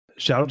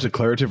Shout out to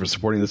Claritin for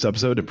supporting this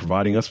episode and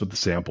providing us with the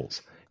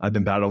samples. I've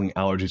been battling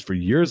allergies for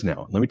years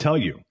now. Let me tell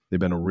you, they've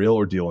been a real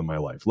ordeal in my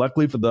life.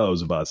 Luckily for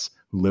those of us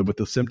who live with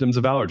the symptoms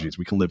of allergies,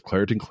 we can live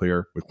Claritin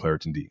Clear with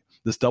Claritin D.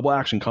 This double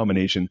action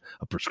combination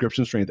of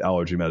prescription strength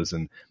allergy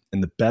medicine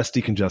and the best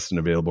decongestant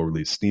available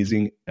relieves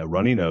sneezing, a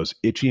runny nose,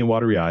 itchy and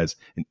watery eyes,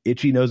 an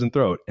itchy nose and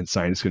throat, and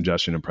sinus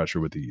congestion and pressure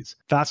with ease.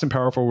 Fast and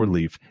powerful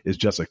relief is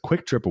just a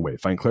quick trip away.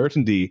 Find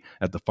Claritin D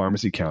at the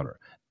pharmacy counter.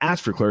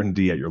 Ask for Claritin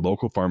D at your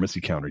local pharmacy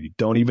counter. You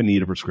don't even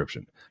need a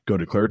prescription. Go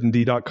to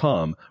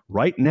ClaritinD.com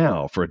right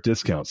now for a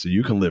discount so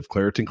you can live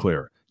Claritin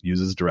Clear. Use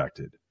as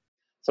directed.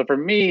 So for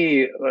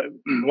me,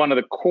 one of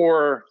the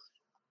core,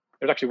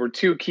 were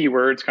two key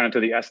words kind of to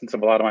the essence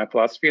of a lot of my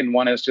philosophy. And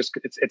one is just,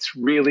 it's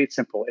really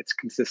simple. It's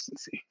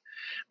consistency.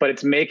 But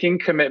it's making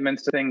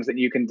commitments to things that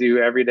you can do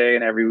every day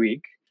and every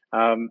week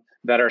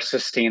that are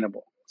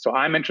sustainable. So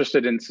I'm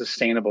interested in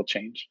sustainable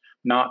change,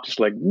 not just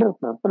like,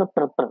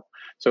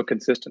 so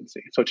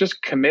consistency. So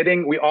just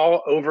committing, we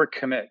all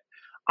overcommit.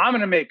 I'm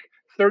going to make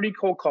 30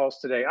 cold calls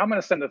today. I'm going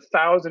to send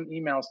 1,000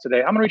 emails today.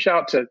 I'm going to reach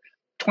out to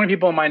 20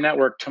 people in my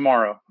network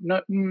tomorrow.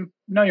 No,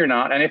 you're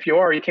not. And if you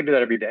are, you can't do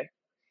that every day.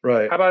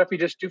 Right. How about if you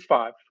just do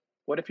 5?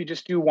 What if you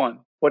just do 1?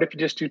 What if you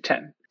just do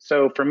 10?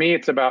 So for me,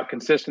 it's about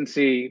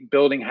consistency,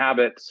 building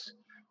habits,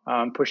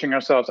 pushing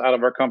ourselves out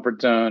of our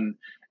comfort zone.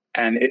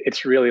 And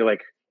it's really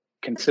like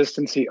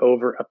consistency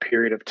over a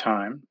period of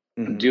time,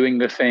 doing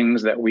the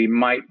things that we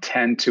might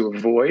tend to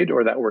avoid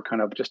or that we're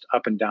kind of just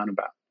up and down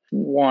about.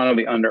 One of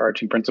the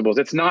underarching principles.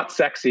 It's not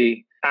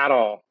sexy at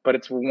all, but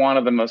it's one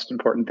of the most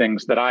important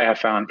things that I have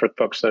found for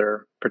folks that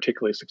are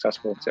particularly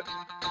successful in sales.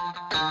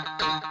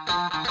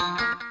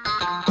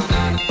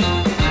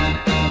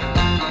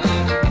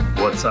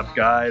 What's up,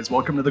 guys?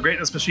 Welcome to The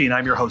Greatness Machine.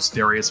 I'm your host,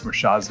 Darius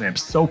Mershaz, and I'm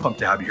so pumped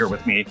to have you here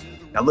with me.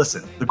 Now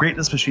listen, The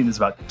Greatness Machine is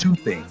about 2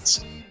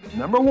 things.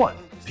 Number 1,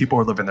 people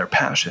who are living their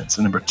passions.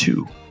 And number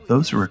 2,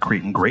 those who are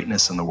creating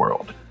greatness in the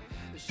world.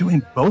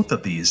 Doing both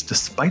of these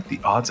despite the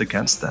odds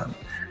against them.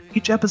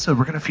 Each episode,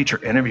 we're going to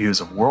feature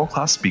interviews of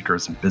world-class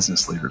speakers and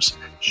business leaders,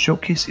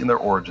 showcasing their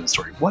origin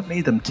story, what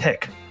made them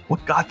tick,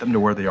 what got them to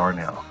where they are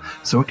now,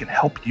 so it can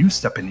help you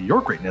step into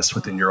your greatness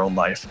within your own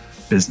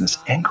life, business,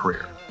 and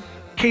career.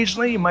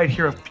 Occasionally, you might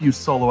hear a few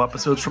solo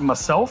episodes from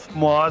myself,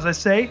 moi, as I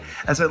say,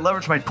 as I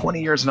leverage my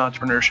 20 years in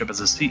entrepreneurship as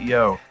a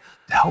CEO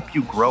to help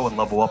you grow and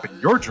level up in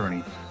your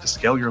journey to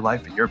scale your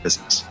life and your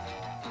business.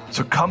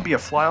 So come be a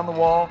fly on the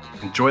wall,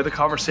 enjoy the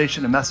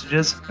conversation and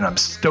messages, and I'm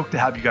stoked to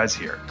have you guys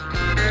here.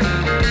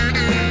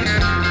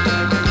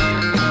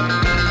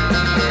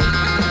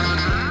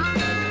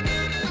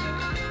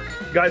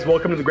 Guys,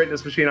 welcome to The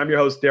Greatness Machine. I'm your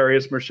host,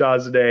 Darius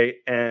Mershaz today,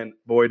 and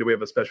boy, do we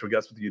have a special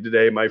guest with you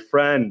today, my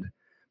friend,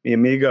 mi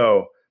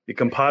amigo, mi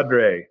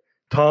compadre,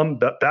 Tom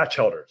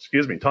Batchelder.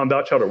 Tom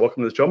Batchelder.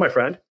 Welcome to the show, my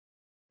friend.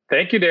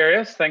 Thank you,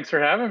 Darius. Thanks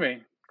for having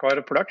me. Quite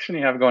a production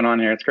you have going on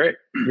here. It's great.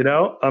 You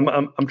know,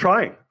 I'm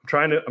trying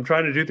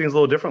to do things a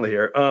little differently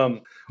here.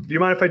 Do you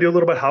mind if I do a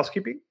little bit of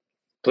housekeeping?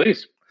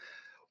 Please.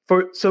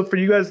 For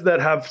you guys that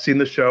have seen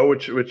the show,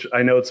 which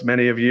I know it's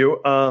many of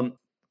you,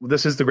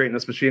 this is The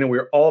Greatness Machine, and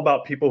we're all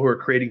about people who are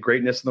creating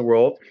greatness in the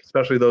world,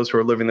 especially those who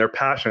are living their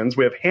passions.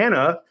 We have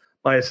Hannah,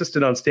 my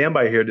assistant, on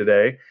standby here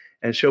today,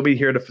 and she'll be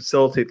here to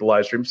facilitate the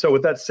live stream. So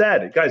with that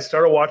said, guys,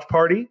 start a watch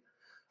party.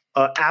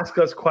 Ask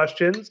us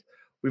questions.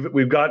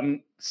 We've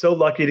gotten so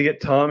lucky to get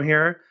Tom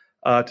here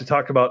to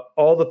talk about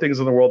all the things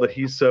in the world that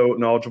he's so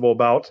knowledgeable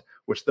about,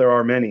 which there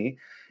are many.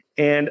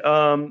 And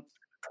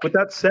with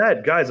that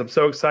said, guys, I'm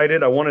so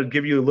excited. I want to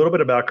give you a little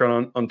bit of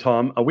background on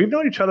Tom. We've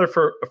known each other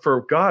for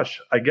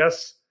I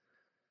guess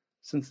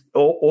since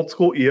old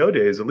school EO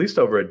days, at least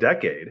over a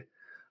decade.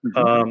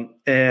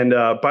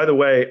 Mm-hmm. By the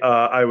way,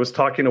 I was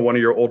talking to one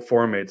of your old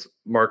forum mates,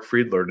 Mark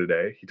Friedler,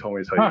 today. He told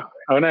me to tell you.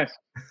 Oh, nice.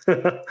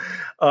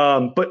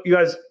 But you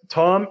guys,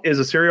 Tom is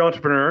a serial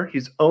entrepreneur.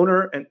 He's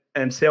owner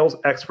and sales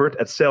expert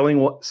at Selling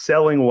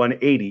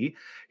 180.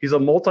 He's a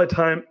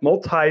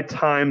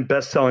multi-time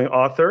best-selling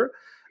author.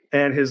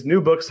 And his new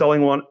book,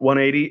 Selling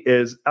 180,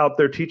 is out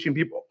there teaching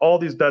people all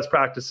these best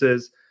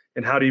practices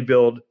and how do you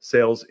build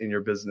sales in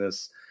your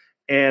business.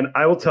 And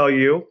I will tell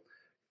you,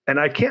 and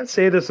I can't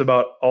say this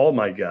about all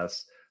my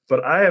guests,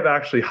 but I have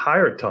actually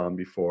hired Tom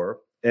before,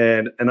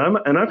 and I'm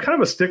kind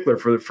of a stickler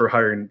for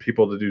hiring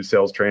people to do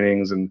sales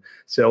trainings and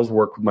sales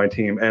work with my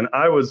team. And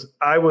I was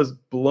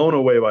blown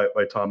away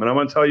by Tom. And I'm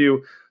going to tell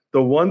you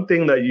the one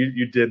thing that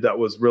you did that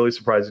was really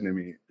surprising to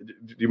me.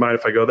 Do you mind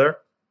if I go there?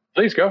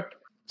 Please go.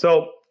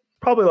 So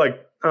probably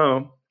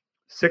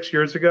 6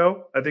 years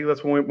ago, I think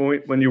that's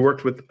when you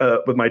worked with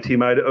my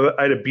team. I had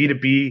a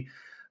B2B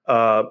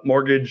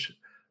mortgage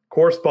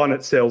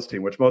correspondent sales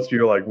team, which most of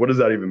you are like, what does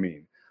that even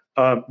mean?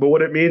 But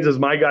what it means is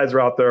my guys are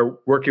out there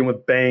working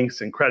with banks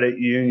and credit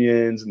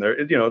unions, and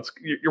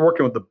you're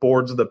working with the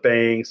boards of the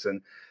banks, and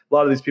a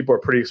lot of these people are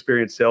pretty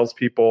experienced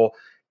salespeople.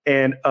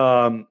 And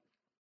I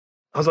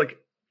was like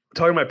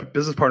talking to my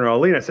business partner,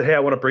 Aline. I said, hey, I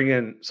want to bring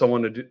in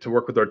someone to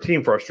work with our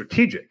team for our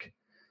strategic.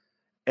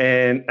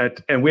 And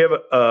we have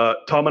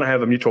Tom and I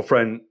have a mutual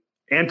friend,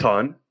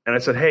 Anton. And I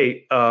said,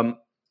 hey,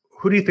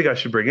 who do you think I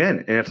should bring in?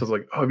 And Anton's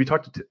like, oh, have you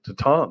talked to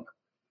Tom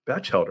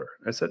Batchelder?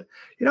 I said,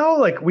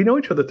 like we know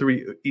each other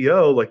through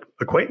EO, like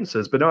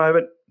acquaintances, but no, I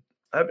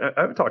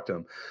haven't talked to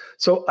him.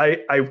 So I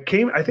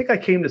think I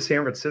came to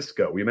San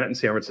Francisco. We met in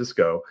San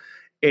Francisco,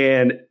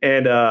 and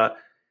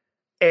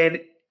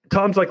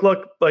Tom's like,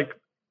 look, like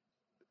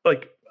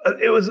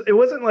it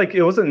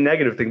wasn't a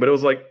negative thing, but it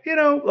was like,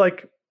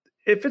 like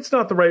if it's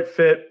not the right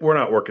fit, we're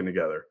not working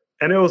together.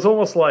 And it was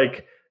almost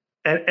like,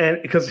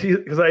 and because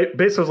I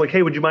basically was like,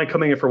 hey, would you mind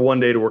coming in for one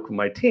day to work with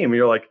my team? And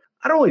you're like,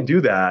 I don't really do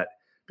that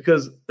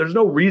because there's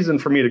no reason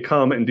for me to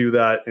come and do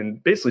that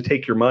and basically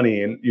take your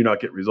money and you not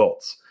get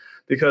results.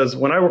 Because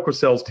when I work with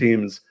sales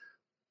teams,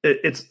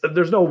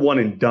 there's no one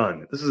and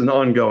done. This is an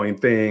ongoing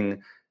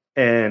thing.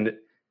 And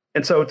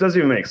so it doesn't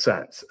even make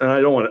sense. And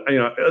I don't want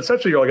to,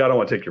 essentially you're like, I don't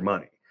want to take your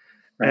money.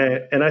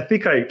 Right. And I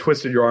think I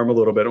twisted your arm a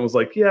little bit and was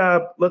like, yeah,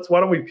 why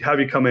don't we have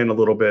you come in a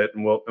little bit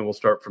and we'll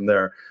start from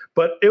there.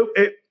 But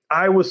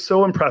I was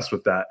so impressed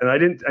with that.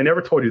 And I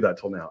never told you that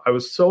till now. I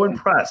was so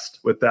impressed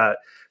with that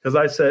because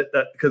I said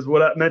that because what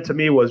that meant to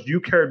me was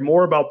you cared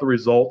more about the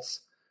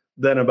results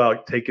than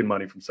about taking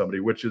money from somebody,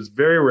 which is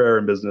very rare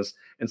in business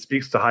and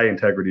speaks to high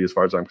integrity as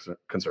far as I'm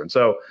concerned.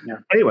 So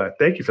anyway,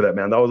 thank you for that,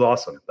 man. That was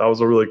awesome. That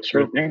was a really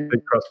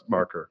big trust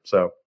marker.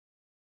 So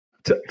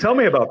tell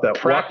me about that.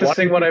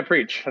 Practicing what I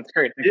preach. That's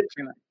great.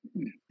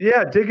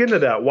 Yeah, dig into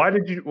that. Why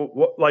did you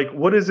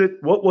what is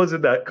it? What was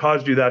it that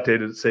caused you that day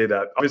to say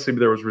that? Obviously,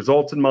 there was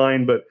results in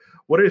mind, but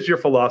what is your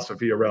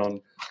philosophy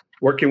around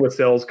working with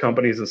sales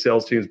companies and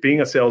sales teams,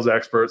 being a sales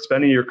expert,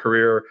 spending your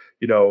career,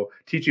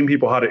 teaching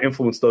people how to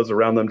influence those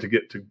around them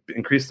to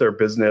increase their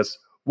business?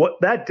 What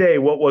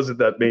was it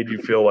that made you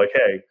feel like,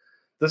 hey,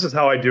 this is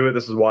how I do it.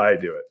 This is why I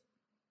do it.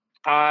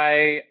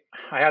 I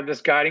have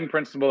this guiding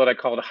principle that I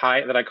call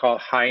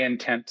high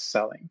intent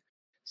selling.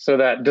 So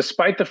that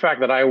despite the fact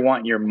that I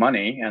want your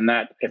money and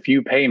that if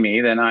you pay me,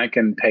 then I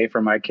can pay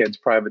for my kids'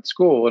 private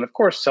school. And of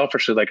course,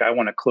 selfishly, like I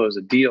want to close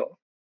a deal.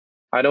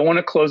 I don't want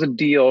to close a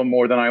deal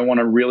more than I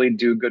want to really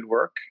do good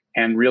work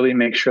and really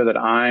make sure that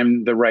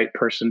I'm the right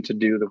person to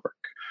do the work.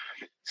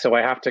 So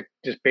I have to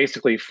just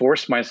basically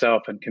force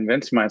myself and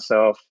convince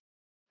myself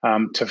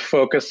to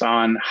focus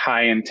on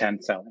high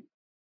intent selling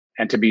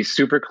and to be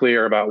super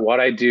clear about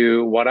what I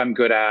do, what I'm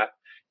good at,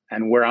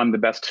 and where I'm the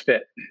best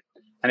fit.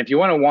 And if you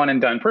want a one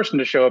and done person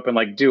to show up and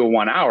like do a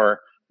 1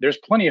 hour, there's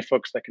plenty of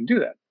folks that can do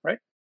that, right?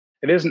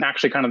 It isn't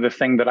actually kind of the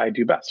thing that I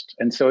do best.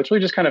 And so it's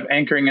really just kind of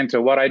anchoring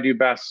into what I do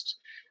best.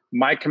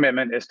 My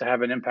commitment is to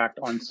have an impact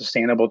on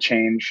sustainable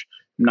change,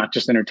 not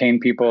just entertain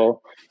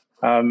people.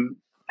 And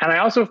I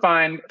also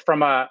find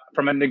from a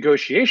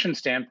negotiation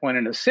standpoint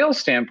and a sales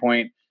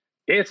standpoint,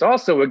 it's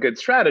also a good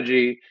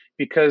strategy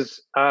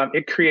because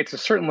it creates a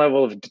certain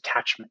level of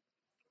detachment.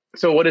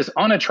 So what is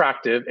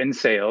unattractive in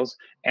sales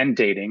and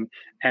dating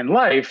and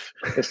life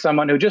is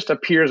someone who just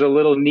appears a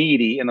little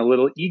needy and a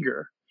little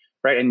eager,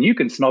 right? And you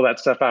can smell that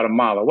stuff out a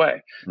mile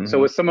away. Mm-hmm. So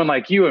with someone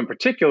like you in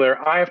particular,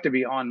 I have to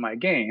be on my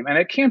game. And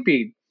it can't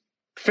be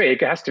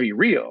fake, it has to be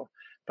real.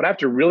 But I have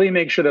to really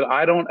make sure that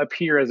I don't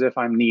appear as if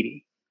I'm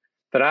needy,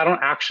 that I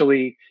don't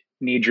actually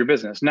need your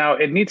business. Now,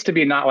 it needs to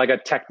be not like a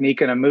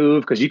technique and a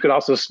move, because you could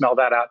also smell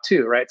that out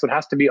too, right? So it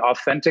has to be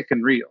authentic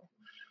and real.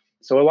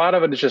 So a lot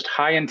of it is just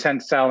high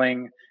intent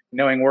selling,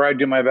 knowing where I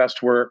do my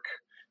best work,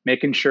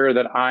 making sure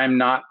that I'm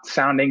not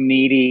sounding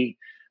needy.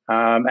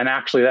 And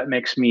actually that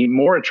makes me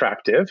more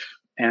attractive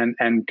and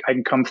I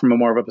can come from a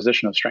more of a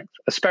position of strength,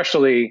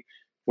 especially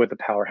with a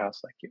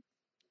powerhouse like you.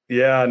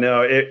 Yeah,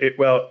 no, it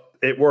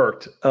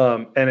worked.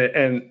 And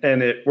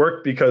it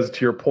worked because,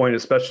 to your point,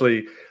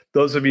 especially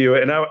those of you,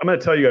 and I'm going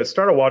to tell you guys,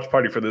 start a watch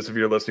party for this if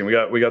you're listening.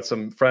 We got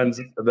some friends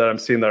that I'm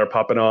seeing that are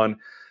popping on.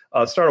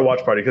 Start a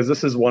watch party, because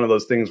this is one of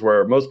those things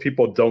where most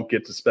people don't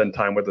get to spend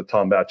time with the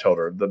Tom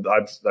Batchelder.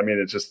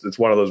 It's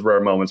one of those rare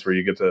moments where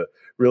you get to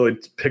really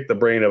pick the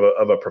brain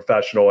of a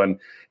professional. And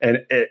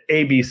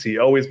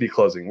ABC, always be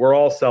closing. We're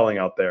all selling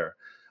out there.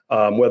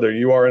 Whether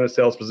you are in a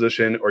sales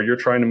position or you're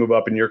trying to move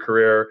up in your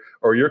career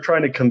or you're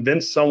trying to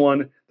convince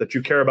someone that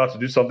you care about to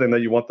do something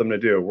that you want them to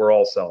do, we're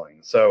all selling.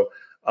 So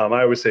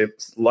I always say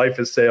life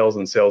is sales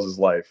and sales is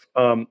life.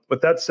 With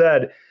that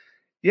said,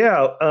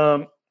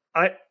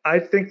 I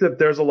think that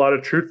there's a lot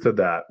of truth to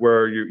that,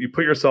 where you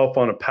put yourself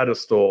on a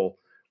pedestal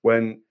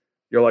when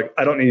you're like,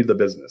 I don't need the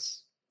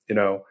business, and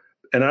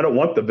I don't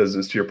want the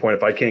business, to your point,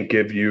 if I can't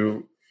give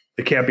you,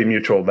 it can't be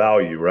mutual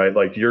value, right?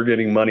 Like you're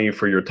getting money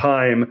for your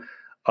time.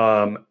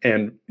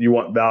 And you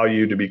want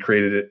value to be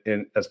created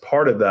as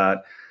part of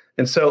that.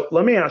 And so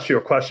let me ask you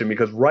a question,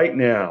 because right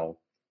now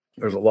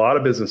there's a lot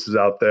of businesses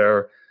out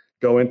there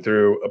going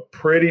through a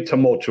pretty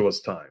tumultuous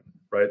time,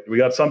 right? We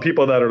got some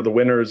people that are the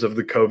winners of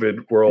the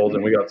COVID world,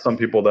 and we got some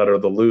people that are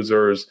the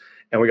losers,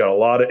 and we got a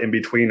lot of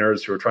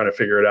in-betweeners who are trying to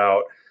figure it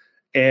out.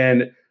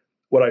 And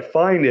what I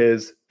find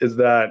is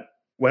that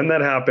when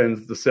that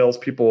happens, the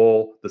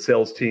salespeople, the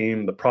sales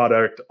team, the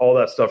product, all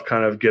that stuff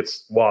kind of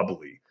gets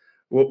wobbly.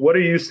 What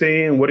are you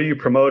seeing? What are you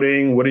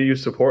promoting? What do you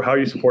support? How are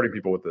you supporting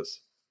people with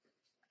this?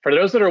 For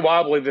those that are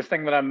wobbly, the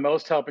thing that I'm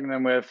most helping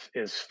them with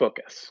is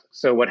focus.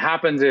 So what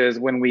happens is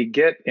when we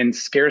get in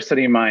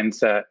scarcity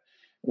mindset,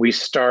 we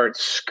start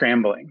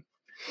scrambling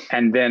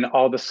and then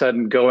all of a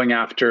sudden going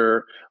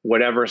after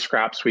whatever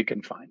scraps we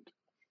can find.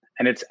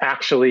 And it's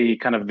actually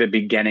kind of the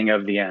beginning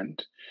of the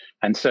end.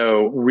 And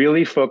so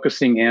really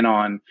focusing in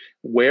on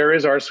where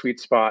is our sweet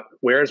spot,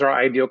 where is our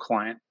ideal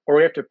client, or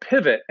we have to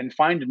pivot and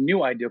find a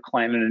new ideal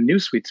client and a new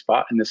sweet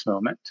spot in this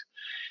moment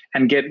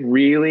and get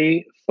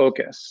really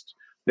focused.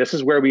 This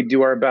is where we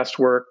do our best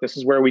work. This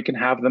is where we can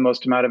have the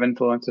most amount of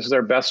influence. This is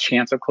our best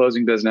chance of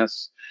closing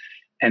business.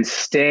 And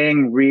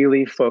staying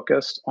really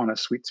focused on a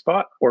sweet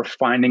spot or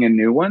finding a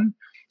new one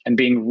and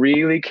being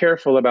really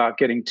careful about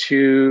getting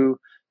too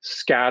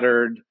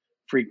scattered,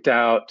 freaked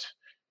out.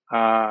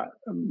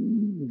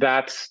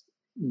 That's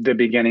the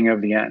beginning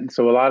of the end.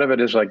 So a lot of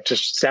it is like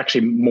just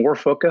actually more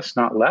focus,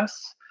 not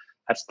less.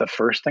 That's the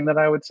first thing that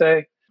I would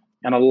say.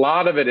 And a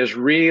lot of it is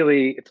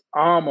really, it's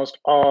almost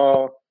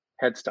all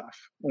head stuff.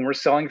 When we're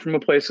selling from a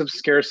place of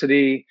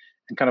scarcity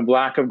and kind of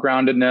lack of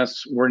groundedness,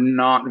 we're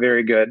not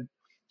very good.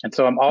 And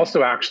so I'm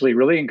also actually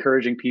really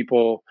encouraging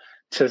people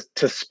to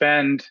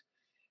spend,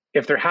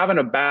 if they're having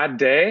a bad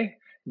day,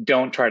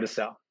 don't try to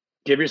sell.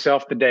 Give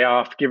yourself the day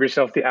off, give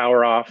yourself the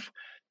hour off.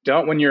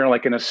 Don't, when you're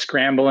like in a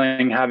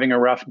scrambling, having a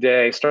rough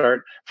day,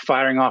 start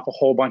firing off a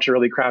whole bunch of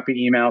really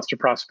crappy emails to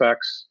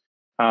prospects.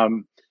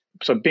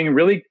 So being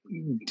really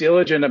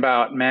diligent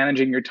about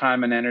managing your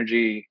time and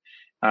energy,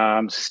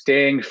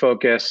 staying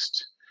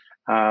focused.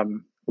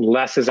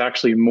 Less is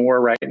actually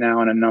more right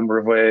now in a number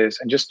of ways,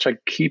 and just like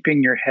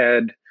keeping your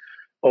head,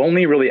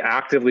 only really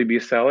actively be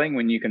selling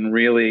when you can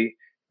really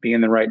be in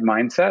the right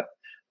mindset.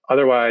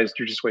 Otherwise,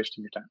 you're just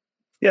wasting your time.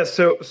 Yeah.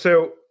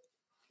 So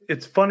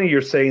it's funny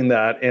you're saying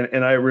that.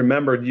 And I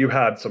remembered you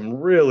had some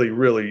really,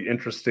 really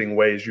interesting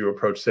ways you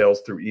approach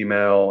sales through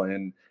email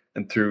and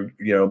through,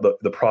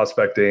 the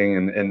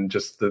prospecting and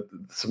just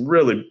some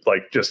really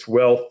like just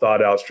well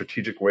thought out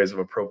strategic ways of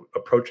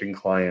approaching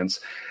clients.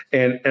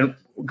 And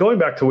going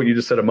back to what you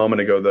just said a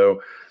moment ago,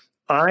 though,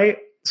 I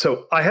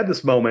had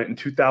this moment in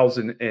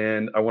 2000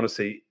 and I want to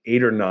say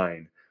 8 or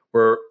 9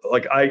 where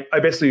like I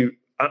basically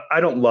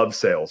don't love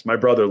sales. My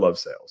brother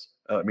loves sales.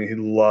 He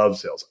loves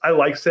sales. I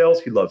like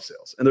sales. He loves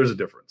sales. And there's a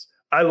difference.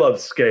 I love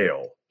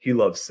scale. He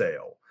loves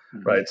sale,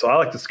 right? So I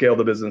like to scale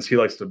the business. He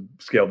likes to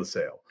scale the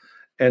sale.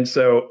 And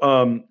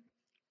so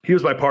he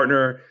was my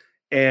partner.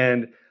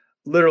 And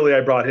literally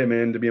I brought him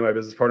in to be my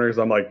business partner because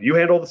I'm like, you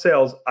handle the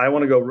sales. I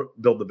want to go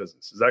build the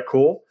business. Is that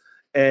cool?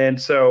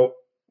 And so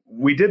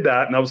we did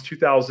that. And that was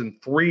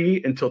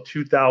 2003 until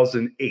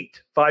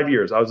 2008, 5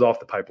 years. I was off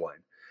the pipeline.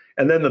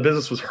 And then the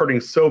business was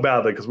hurting so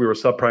badly because we were a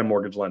subprime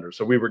mortgage lender.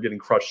 So we were getting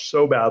crushed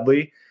so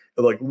badly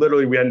that like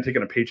literally we hadn't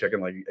taken a paycheck in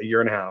like a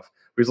year and a half.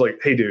 We was like,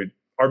 hey, dude,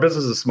 our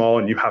business is small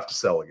and you have to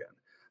sell again.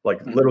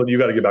 Like literally you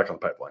got to get back on the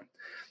pipeline.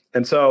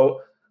 And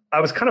so I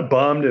was kind of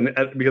bummed and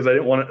because I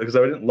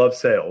didn't love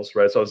sales,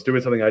 right? So I was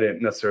doing something I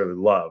didn't necessarily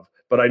love,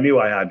 but I knew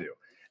I had to.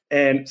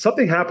 And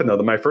something happened though,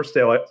 that my first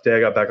day I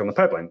got back on the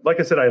pipeline. Like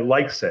I said, I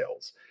like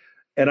sales.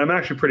 And I'm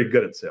actually pretty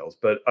good at sales,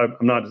 but I'm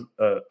not,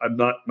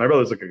 my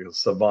brother's like a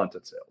savant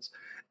at sales.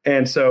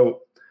 And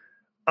so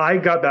I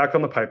got back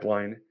on the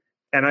pipeline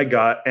and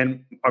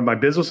my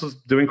business was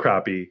doing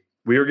crappy.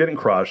 We were getting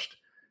crushed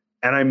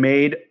and I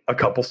made a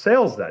couple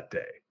sales that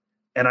day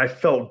and I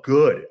felt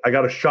good. I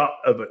got a shot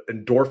of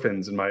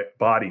endorphins in my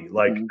body.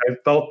 Like I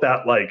felt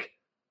that like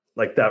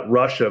that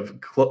rush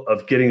of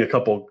getting a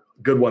couple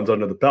good ones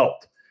under the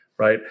belt.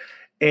 Right.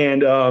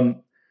 And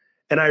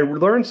I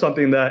learned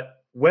something that,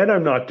 when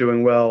I'm not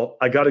doing well,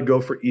 I got to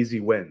go for easy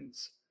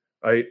wins,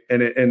 right?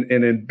 And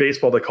in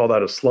baseball, they call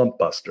that a slump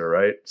buster,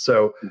 right?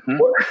 So, in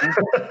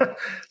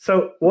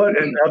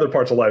other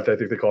parts of life, I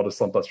think they call it a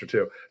slump buster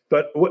too.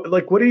 But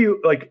what do you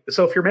like?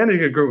 So if you're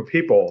managing a group of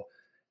people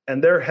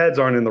and their heads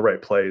aren't in the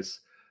right place,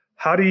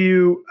 how do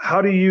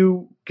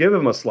you give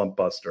them a slump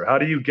buster? How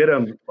do you get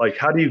them? Like,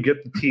 how do you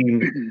get the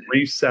team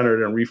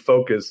recentered and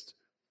refocused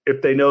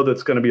if they know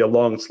that's going to be a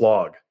long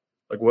slog?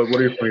 Like, what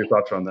are your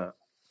thoughts on that?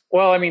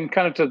 Well,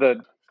 kind of to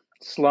the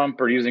slump,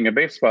 or using a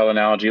baseball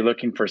analogy,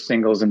 looking for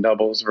singles and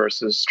doubles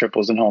versus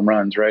triples and home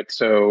runs, right?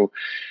 So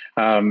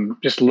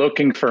just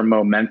looking for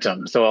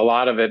momentum. So a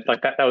lot of it,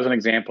 like that was an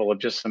example of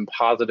just some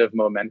positive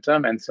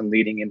momentum and some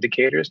leading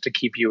indicators to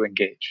keep you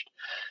engaged.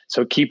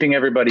 So keeping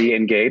everybody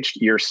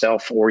engaged,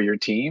 yourself or your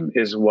team,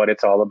 is what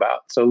it's all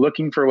about. So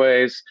looking for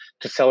ways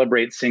to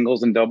celebrate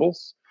singles and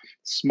doubles,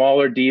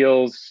 smaller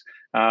deals,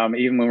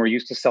 even when we're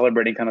used to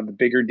celebrating kind of the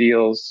bigger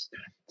deals.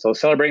 So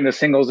celebrating the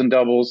singles and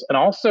doubles, and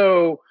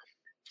also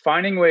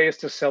finding ways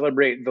to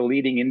celebrate the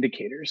leading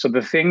indicators. So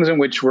the things in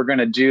which we're going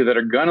to do that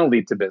are going to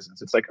lead to business.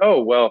 It's like,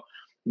 oh, well,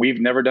 we've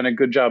never done a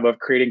good job of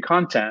creating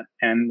content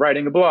and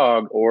writing a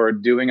blog or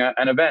doing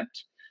an event.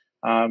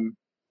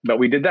 But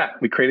we did that.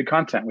 We created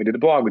content. We did a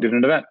blog. We did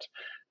an event.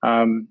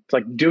 It's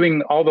like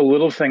doing all the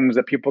little things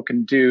that people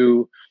can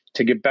do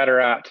to get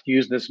better at, to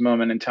use this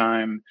moment in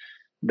time,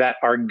 that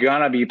are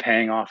going to be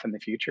paying off in the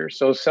future.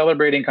 So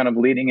celebrating kind of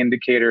leading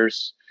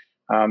indicators,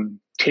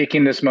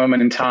 taking this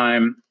moment in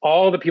time.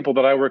 All the people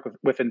that I work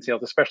with in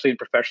sales, especially in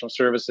professional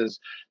services,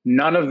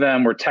 none of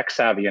them were tech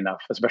savvy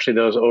enough, especially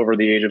those over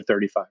the age of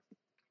 35.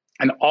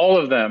 And all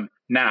of them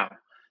now,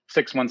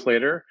 6 months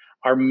later,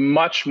 are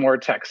much more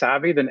tech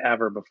savvy than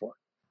ever before.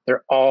 They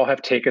all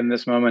have taken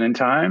this moment in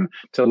time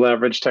to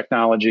leverage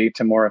technology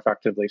to more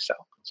effectively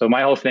sell. So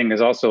my whole thing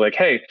is also like,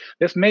 hey,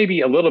 this may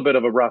be a little bit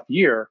of a rough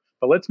year,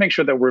 but let's make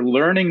sure that we're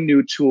learning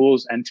new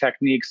tools and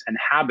techniques and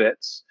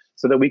habits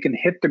so that we can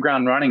hit the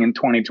ground running in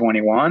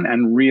 2021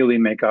 and really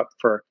make up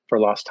for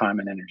lost time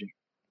and energy.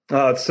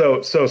 It's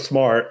so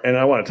smart, and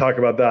I want to talk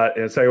about that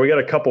in a second. We got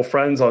a couple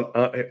friends on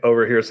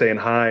over here saying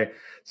hi.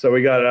 So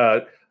we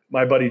got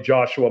my buddy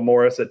Joshua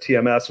Morris at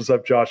TMS. What's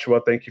up,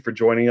 Joshua? Thank you for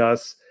joining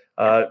us,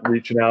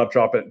 reaching out,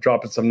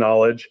 dropping some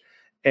knowledge,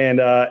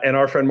 and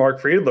our friend Mark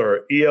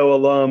Friedler, EO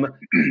alum,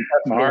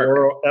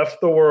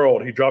 F the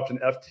world. He dropped an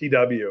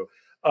FTW.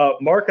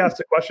 Mark asked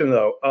a question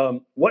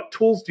though. What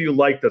tools do you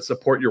like that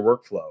support your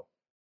workflow?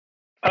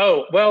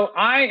 Oh, well,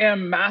 I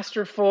am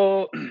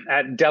masterful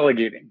at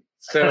delegating.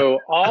 So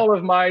all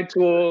of my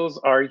tools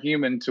are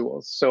human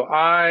tools. So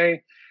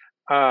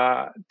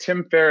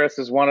Tim Ferriss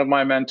is one of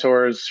my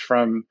mentors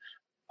from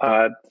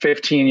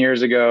 15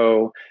 years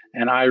ago.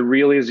 And I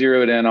really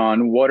zeroed in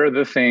on what are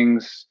the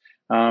things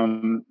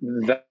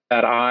that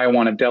I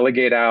want to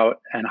delegate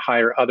out and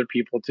hire other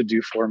people to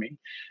do for me.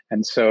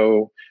 And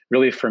so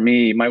really for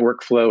me, my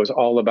workflow is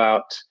all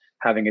about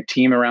having a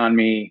team around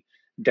me,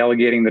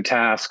 delegating the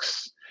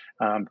tasks,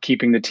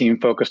 keeping the team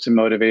focused and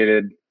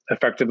motivated,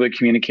 effectively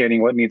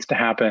communicating what needs to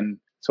happen.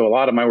 So a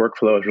lot of my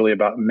workflow is really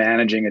about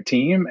managing a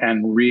team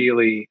and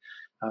really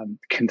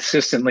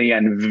consistently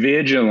and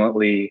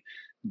vigilantly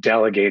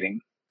delegating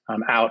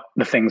out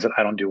the things that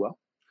I don't do well.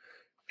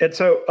 And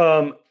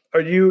so are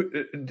you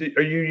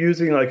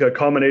using like a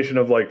combination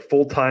of like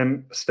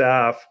full-time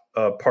staff,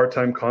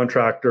 part-time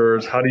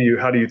contractors? How do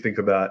you think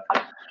of that?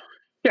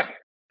 Yeah.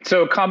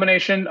 So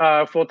combination,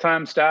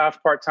 full-time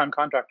staff, part-time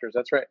contractors.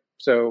 That's right.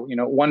 So,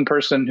 one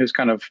person who's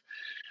kind of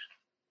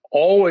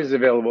always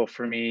available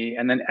for me,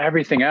 and then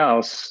everything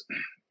else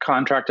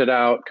contracted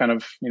out, kind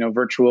of,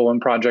 virtual and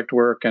project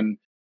work. And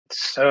it's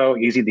so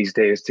easy these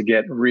days to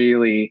get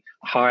really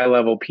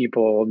high-level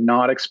people,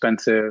 not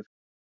expensive,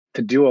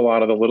 to do a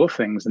lot of the little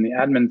things and the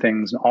admin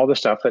things and all the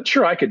stuff that,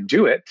 sure, I could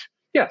do it.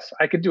 Yes,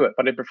 I could do it,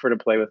 but I prefer to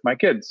play with my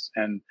kids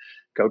and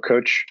go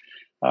coach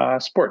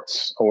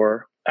sports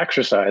or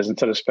exercise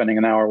instead of spending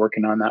an hour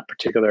working on that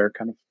particular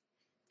kind of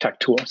tech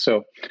tool.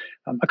 So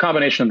a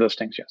combination of those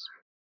things, yes.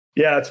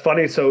 Yeah, it's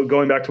funny. So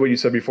going back to what you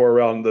said before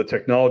around the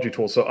technology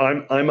tools. So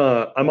I'm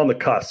on the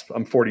cusp.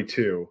 I'm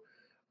 42.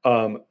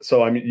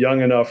 So I'm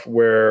young enough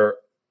where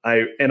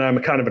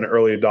I'm kind of an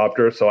early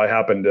adopter. So I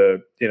happen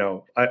to,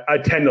 I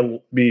tend to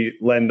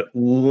land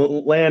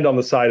on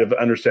the side of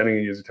understanding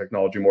and using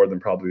technology more than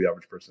probably the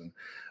average person.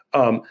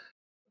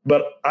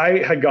 But I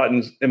had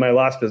gotten in my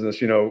last business,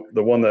 the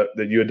one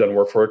that you had done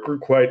work for, it grew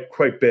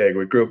quite big.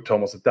 We grew up to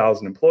almost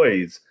 1,000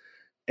 employees.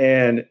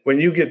 And when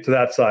you get to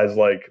that size,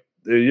 like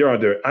you're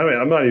not doing,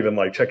 I'm not even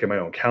like checking my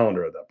own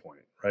calendar at that point.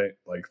 Right.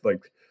 Like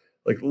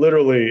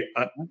literally,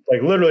 I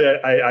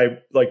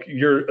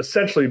you're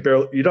essentially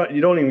barely, you don't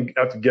even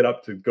have to get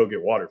up to go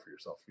get water for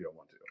yourself if you don't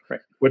want to.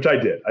 Right. Which I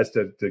did. I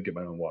still did get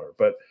my own water,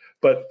 but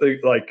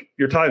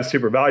your time is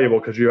super valuable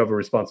because you have a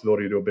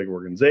responsibility to a big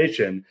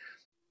organization.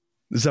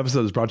 This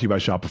episode is brought to you by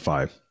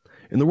Shopify.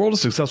 In the world of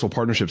successful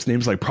partnerships,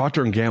 names like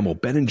Procter & Gamble,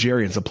 Ben &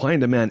 Jerry, and Supply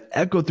and Demand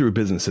echo through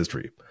business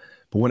history.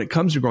 But when it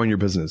comes to growing your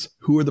business,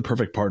 who are the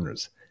perfect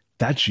partners?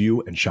 That's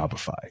you and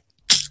Shopify.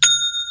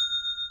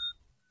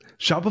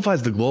 Shopify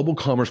is the global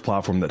commerce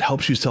platform that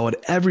helps you sell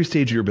at every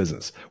stage of your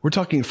business. We're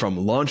talking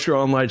from launch your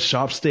online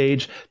shop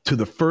stage to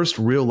the first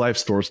real life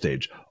store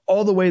stage,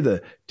 all the way to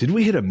did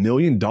we hit $1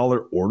 million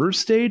order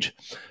stage?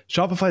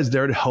 Shopify is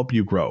there to help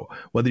you grow.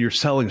 Whether you're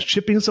selling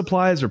shipping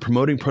supplies or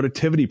promoting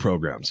productivity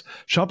programs,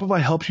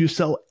 Shopify helps you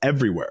sell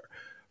everywhere.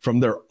 From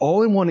their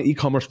all-in-one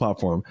e-commerce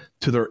platform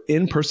to their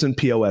in-person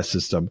POS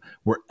system,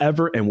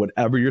 wherever and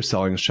whatever you're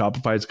selling,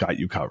 Shopify's got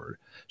you covered.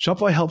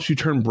 Shopify helps you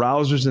turn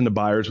browsers into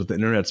buyers with the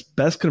internet's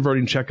best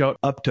converting checkout,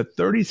 up to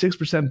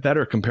 36%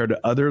 better compared to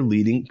other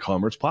leading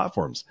commerce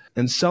platforms.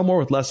 And sell more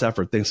with less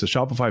effort thanks to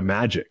Shopify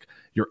Magic,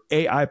 your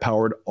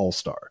AI-powered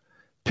all-star.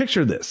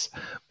 Picture this,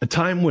 a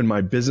time when my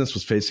business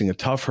was facing a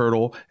tough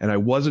hurdle and I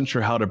wasn't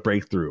sure how to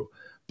break through.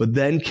 But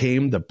then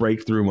came the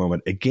breakthrough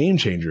moment, a game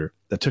changer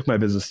that took my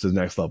business to the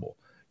next level.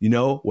 You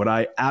know, what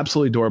I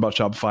absolutely adore about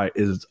Shopify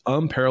is its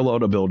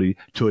unparalleled ability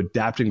to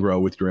adapt and grow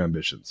with your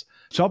ambitions.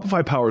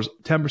 Shopify powers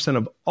 10%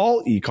 of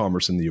all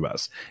e-commerce in the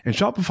US, and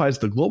Shopify is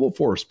the global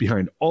force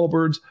behind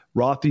Allbirds,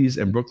 Rothy's,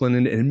 and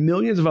Brooklinen, and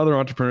millions of other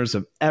entrepreneurs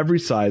of every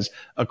size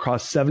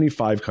across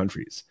 75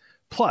 countries.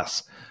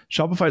 Plus,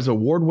 Shopify's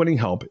award-winning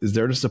help is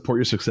there to support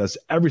your success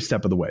every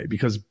step of the way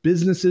because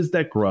businesses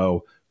that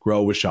grow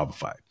with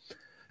Shopify.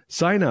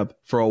 Sign up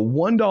for a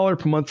 $1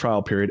 per month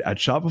trial period at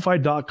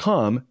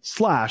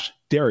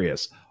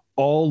shopify.com/Darius,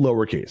 all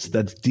lowercase.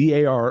 That's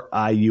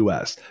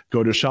Darius.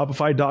 Go to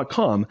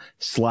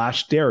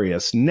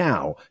shopify.com/Darius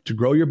now to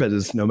grow your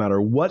business no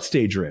matter what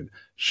stage you're in.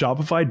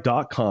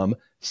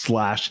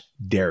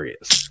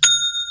 Shopify.com/Darius.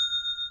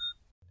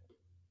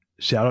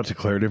 Shout out to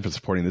Claritin for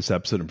supporting this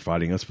episode and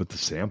providing us with the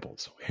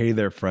samples. Hey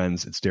there,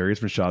 friends. It's Darius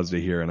Mashazda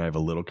here, and I have a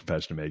little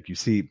confession to make. You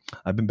see,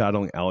 I've been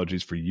battling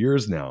allergies for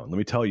years now, and let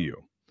me tell you,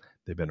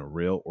 they've been a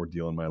real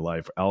ordeal in my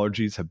life.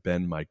 Allergies have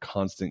been my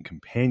constant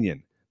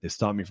companion. They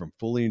stop me from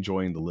fully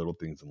enjoying the little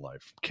things in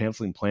life, from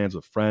canceling plans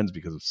with friends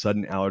because of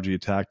sudden allergy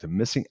attack to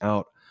missing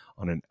out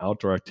on an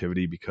outdoor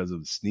activity because of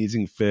the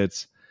sneezing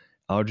fits.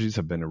 Allergies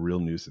have been a real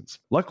nuisance.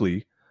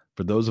 Luckily,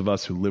 for those of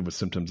us who live with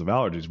symptoms of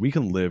allergies, we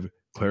can live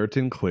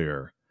Claritin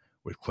Clear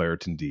with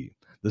Claritin D.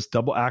 This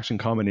double action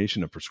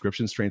combination of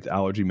prescription strength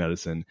allergy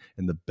medicine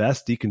and the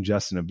best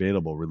decongestant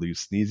available relieves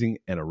sneezing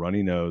and a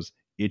runny nose,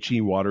 itchy,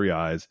 watery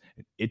eyes,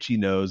 an itchy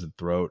nose and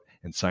throat,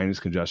 and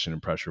sinus congestion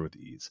and pressure with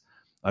ease.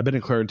 I've been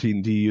a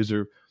Claritin D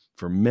user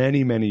for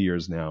many, many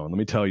years now, and let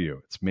me tell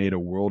you, it's made a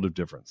world of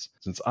difference.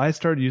 Since I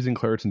started using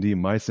Claritin D,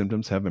 my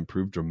symptoms have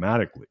improved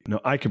dramatically.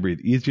 Now, I can breathe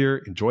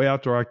easier, enjoy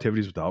outdoor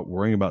activities without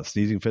worrying about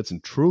sneezing fits,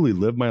 and truly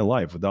live my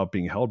life without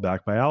being held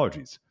back by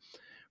allergies.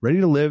 Ready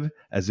to live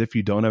as if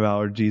you don't have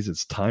allergies?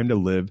 It's time to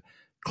live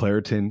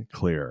Claritin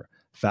Clear.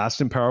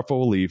 Fast and powerful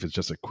relief is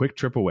just a quick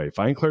trip away.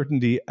 Find Claritin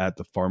D at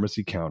the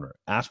pharmacy counter.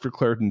 Ask for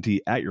Claritin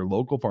D at your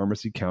local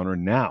pharmacy counter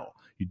now.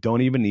 You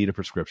don't even need a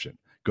prescription.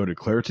 Go to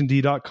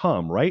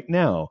ClaritinD.com right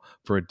now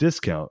for a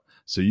discount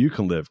so you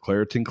can live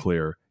Claritin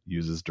Clear.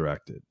 Use as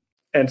directed.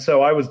 And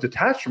so I was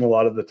detached from a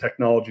lot of the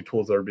technology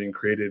tools that are being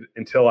created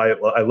until I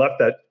left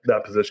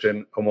that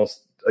position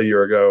almost a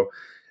year ago.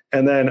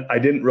 And then I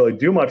didn't really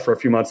do much for a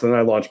few months. And then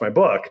I launched my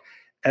book.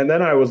 And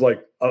then I was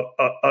like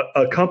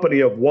a company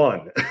of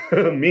one,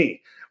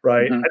 me,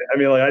 right? Mm-hmm. I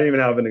mean, like I didn't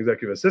even have an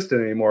executive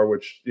assistant anymore,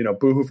 which,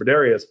 boohoo for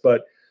Darius.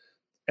 But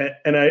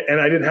and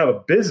I didn't have a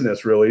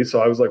business really. So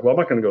I was like, well, I'm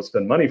not going to go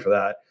spend money for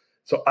that.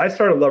 So I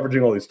started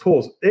leveraging all these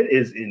tools. It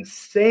is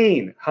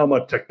insane how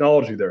much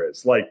technology there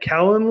is. Like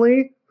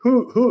Calendly,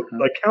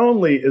 like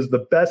Calendly is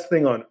the best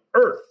thing on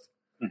earth.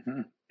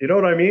 Mm-hmm. You know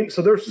what I mean?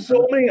 So there's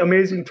so many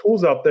amazing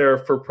tools out there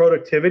for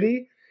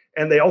productivity,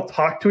 and they all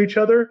talk to each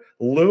other.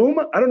 Loom,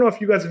 I don't know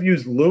if you guys have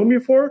used Loom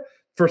before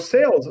for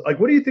sales. Like,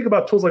 what do you think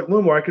about tools like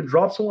Loom where I could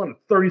drop someone a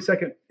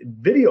 30-second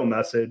video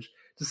message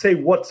to say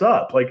what's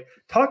up? Like,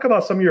 talk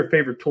about some of your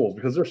favorite tools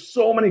because there's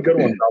so many good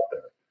ones out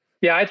there.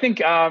 Yeah, I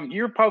think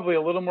you're probably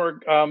a little more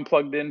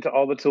plugged into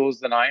all the tools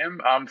than I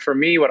am. For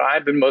me, what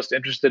I've been most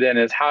interested in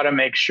is how to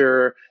make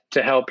sure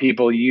to help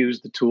people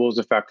use the tools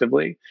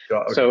effectively.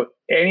 Okay. So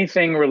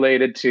anything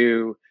related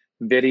to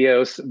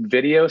video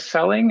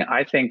selling,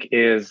 I think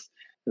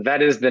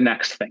that is the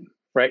next thing,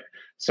 right?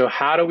 So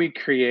how do we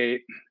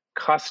create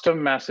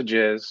custom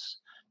messages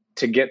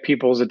to get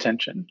people's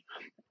attention?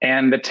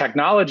 And the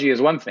technology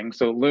is one thing.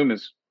 So Loom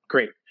is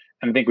great.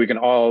 And I think we can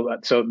all,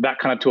 so that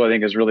kind of tool I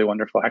think is really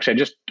wonderful.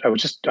 Actually, I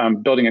was just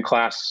building a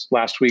class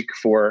last week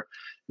for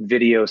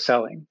video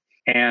selling.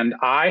 And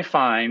I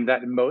find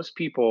that most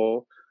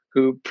people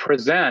who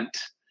present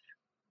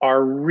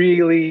are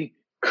really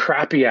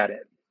crappy at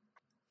it,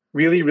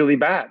 really, really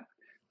bad.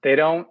 They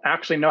don't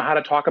actually know how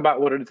to talk about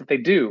what it is that they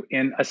do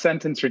in a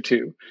sentence or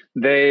two.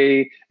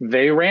 They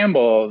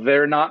ramble,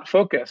 they're not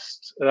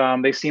focused.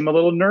 They seem a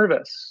little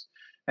nervous.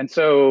 And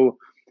so,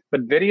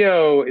 but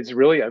video is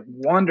really a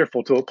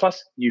wonderful tool.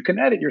 Plus, you can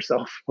edit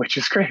yourself, which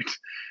is great,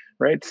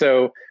 right?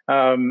 So,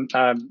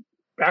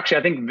 actually,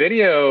 I think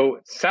video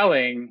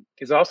selling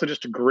is also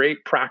just a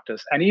great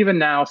practice. And even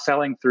now,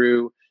 selling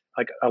through,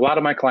 like a lot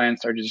of my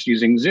clients are just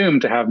using Zoom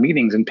to have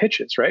meetings and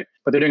pitches, right?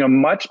 But they're doing a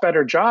much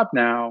better job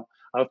now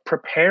of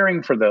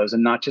preparing for those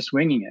and not just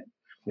winging it.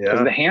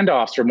 Because the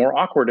handoffs are more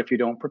awkward if you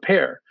don't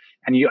prepare,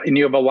 and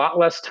you have a lot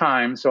less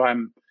time. So I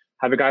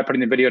have a guy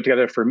putting the video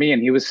together for me,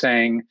 and he was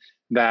saying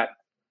that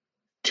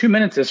 2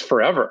 minutes is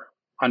forever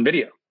on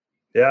video.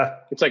 Yeah.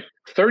 It's like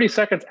 30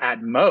 seconds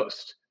at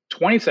most,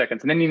 20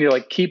 seconds. And then you need to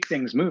like keep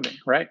things moving,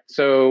 right?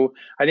 So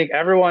I think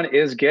everyone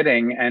is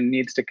getting and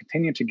needs to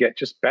continue to get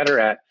just better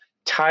at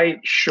tight,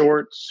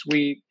 short,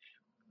 sweet,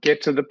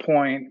 get to the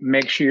point,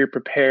 make sure you're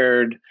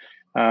prepared.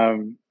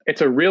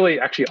 It's a really,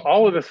 actually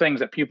all of the things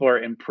that people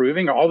are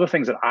improving are all the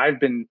things that I've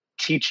been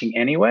teaching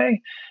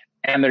anyway.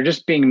 And they're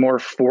just being more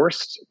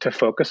forced to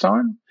focus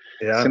on.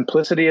 Yeah.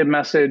 Simplicity of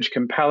message,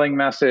 compelling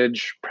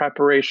message,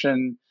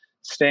 preparation,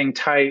 staying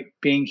tight,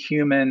 being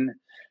human.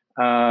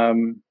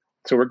 So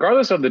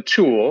regardless of the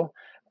tool,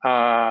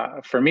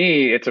 for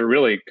me, it's a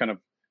really kind of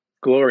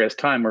glorious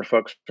time where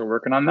folks are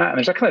working on that. And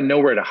there's kind of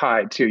nowhere to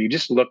hide too. You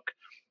just look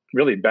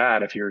really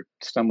bad if you're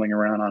stumbling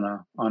around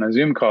on a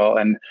Zoom call.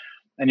 And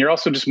you're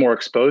also just more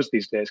exposed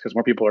these days because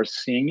more people are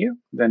seeing you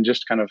than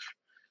just kind of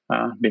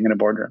being in a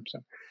boardroom. So.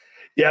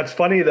 Yeah, it's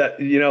funny that,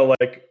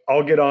 like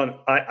I'll get on,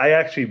 I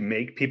actually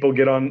make people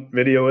get on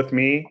video with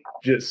me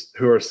just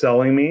who are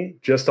selling me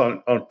just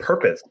on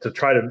purpose to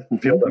try to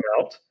feel them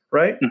out.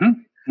 Right.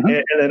 Mm-hmm.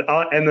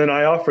 Mm-hmm. And then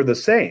I offer the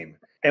same.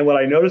 And what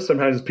I notice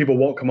sometimes is people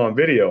won't come on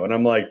video. And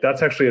I'm like,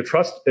 that's actually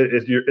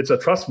it's a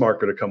trust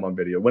marker to come on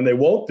video. When they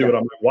won't do it,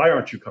 I'm like, why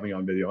aren't you coming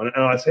on video? And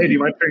I say, hey, do you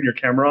mind turning your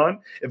camera on?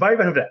 If I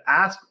even have to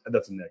ask,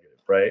 that's a negative,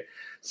 right?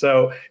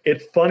 So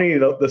it's funny,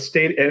 the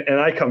state,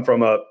 and I come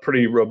from a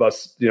pretty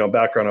robust,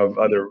 background of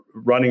either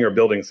running or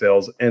building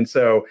sales. And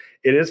so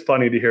it is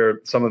funny to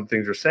hear some of the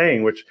things you're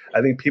saying, which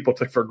I think people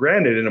took for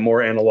granted in a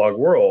more analog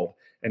world.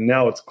 And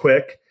now it's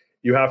quick.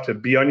 You have to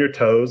be on your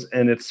toes,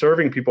 and it's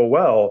serving people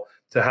well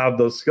to have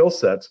those skill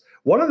sets.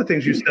 One of the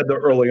things you said there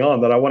early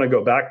on that I want to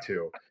go back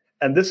to,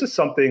 and this is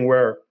something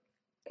where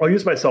I'll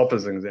use myself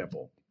as an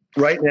example.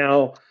 Right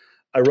now,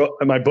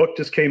 my book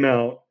just came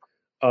out.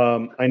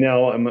 I'm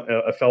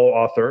a fellow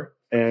author,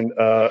 and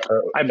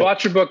I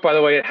bought your book, by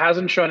the way. It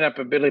hasn't shown up,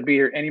 but it'll be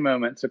here any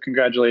moment. So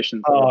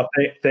congratulations.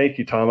 Thank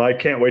you, Tom. I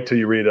can't wait till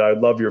you read it. I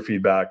love your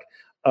feedback.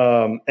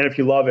 And if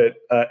you love it,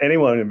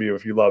 anyone of you,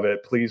 if you love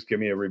it, please give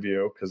me a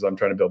review, because I'm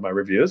trying to build my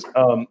reviews.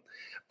 I'm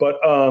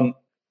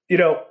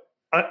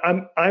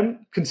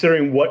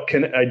considering what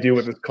can I do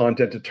with this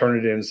content to turn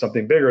it into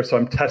something bigger. So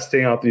I'm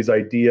testing out these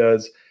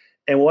ideas.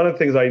 And one of the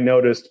things I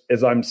noticed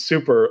is I'm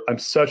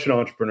such an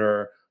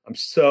entrepreneur. I'm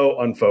so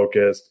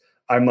unfocused.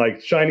 I'm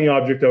like shiny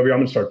object over here. I'm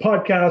going to start a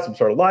podcast. I'm going to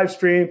start a live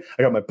stream.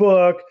 I got my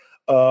book.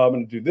 I'm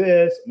going to do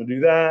this. I'm going to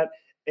do that.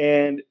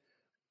 And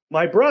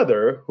my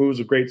brother,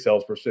 who's a great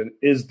salesperson,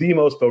 is the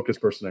most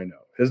focused person I know.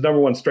 His number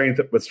one strength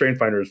with Strength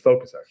Finder is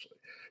focus, actually.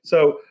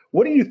 So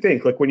what do you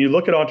think? Like when you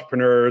look at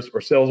entrepreneurs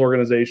or sales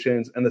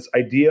organizations and this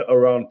idea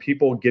around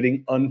people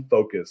getting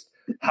unfocused,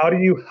 how do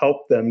you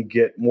help them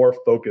get more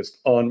focused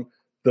on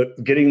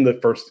getting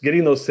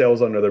those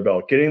sales under their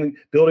belt,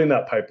 building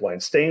that pipeline,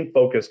 staying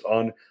focused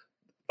on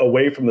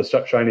away from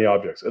the shiny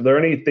objects? Are there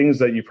any things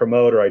that you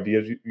promote or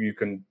ideas you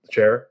can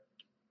share?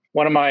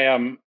 One of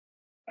my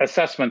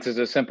assessments is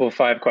a simple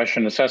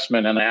 5-question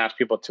assessment, and I ask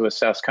people to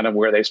assess kind of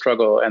where they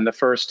struggle. And the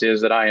first is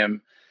that I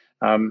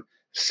am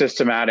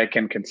systematic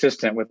and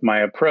consistent with my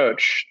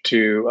approach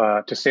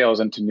to sales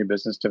and to new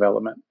business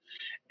development,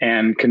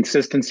 and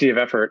consistency of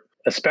effort,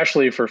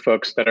 especially for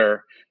folks that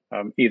are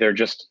either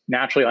just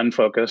naturally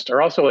unfocused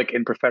or also like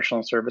in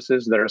professional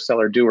services that are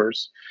seller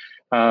doers.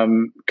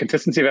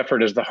 Consistency of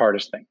effort is the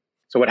hardest thing.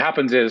 So what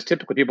happens is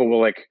typically people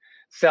will like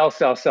sell.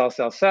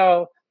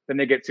 Then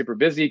they get super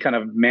busy kind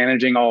of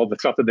managing all the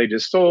stuff that they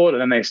just sold.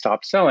 And then they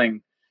stop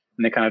selling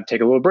and they kind of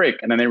take a little break.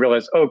 And then they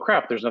realize, oh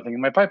crap, there's nothing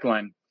in my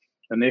pipeline.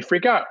 Then they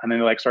freak out and then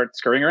they like start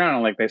scurrying around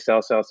and like they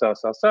sell.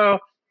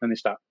 Then they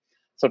stop.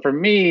 So for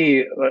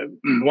me,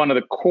 one of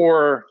the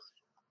core,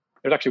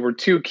 were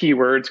 2 key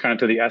words kind of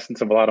to the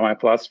essence of a lot of my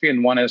philosophy.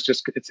 And one is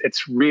just,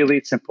 it's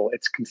really simple.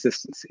 It's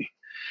consistency,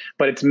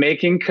 but it's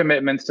making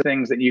commitments to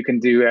things that you can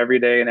do every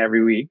day and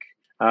every week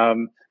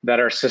that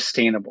are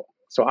sustainable.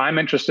 So I'm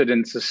interested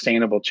in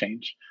sustainable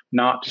change,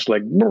 not just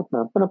like,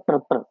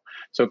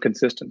 so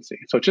consistency.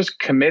 So just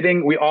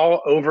committing, we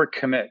all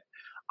overcommit.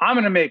 I'm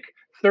going to make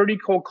 30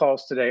 cold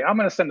calls today. I'm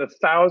going to send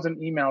 1,000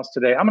 emails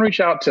today. I'm going to reach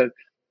out to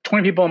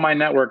 20 people in my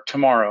network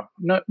tomorrow.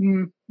 No,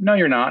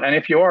 you're not. And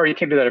if you are, you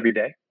can't do that every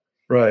day.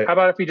 Right. How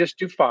about if you just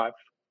do 5?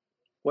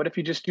 What if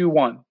you just do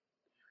 1?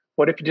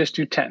 What if you just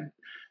do 10?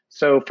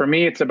 So for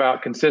me, it's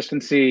about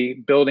consistency,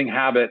 building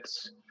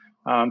habits,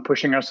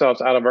 pushing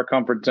ourselves out of our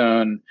comfort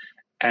zone.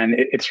 And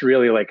it's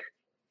really like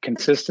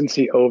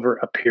consistency over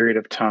a period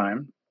of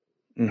time,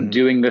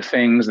 doing the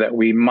things that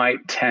we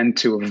might tend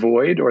to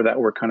avoid or that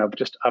we're kind of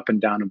just up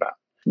and down about.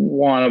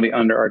 One of the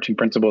underarching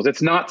principles.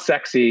 It's not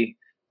sexy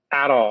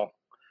at all,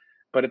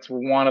 but it's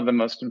one of the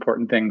most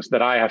important things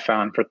that I have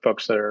found for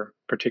folks that are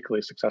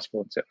particularly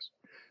successful in sales.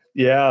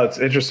 Yeah, it's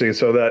interesting.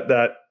 So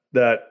that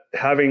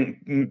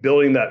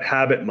building that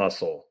habit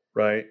muscle,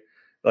 right?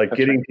 Like that's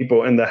getting right.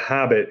 People in the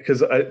habit,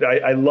 because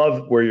I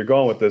love where you're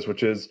going with this,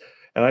 which is,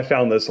 and I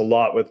found this a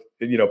lot with,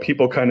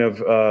 people kind of,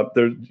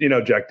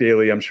 Jack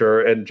Daly, I'm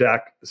sure. And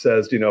Jack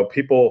says,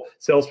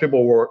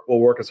 salespeople will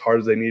work as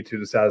hard as they need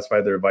to satisfy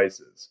their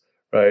vices,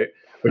 right?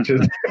 Which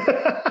is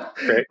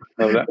great.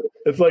 Love that.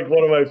 It's like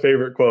one of my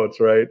favorite quotes,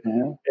 right?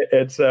 Mm-hmm.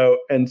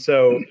 And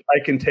so I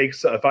can take,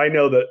 if I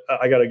know that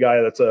I got a guy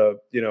that's a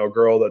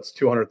girl that's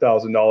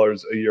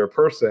 $200,000 a year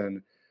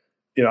person,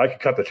 I could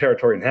cut the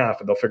territory in half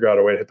and they'll figure out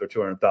a way to hit their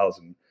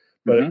 200,000.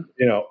 But,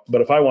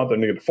 but if I want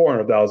them to get to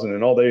 400,000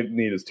 and all they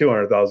need is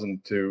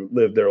 200,000 to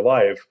live their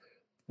life,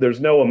 there's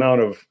no amount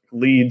of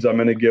leads I'm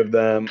going to give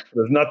them.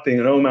 There's no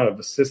amount of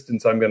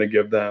assistance I'm going to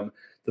give them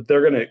that's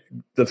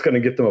going to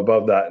get them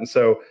above that. And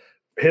so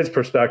his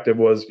perspective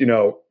was,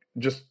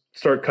 just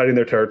start cutting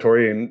their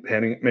territory and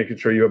making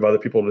sure you have other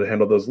people to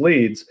handle those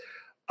leads.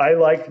 I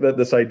like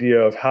this idea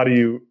of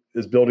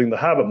is building the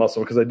habit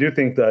muscle, because I do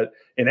think that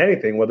in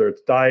anything, whether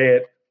it's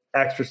diet,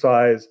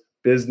 exercise,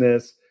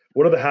 business,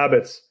 what are the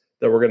habits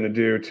that we're going to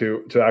do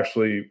to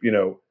actually,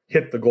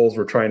 hit the goals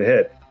we're trying to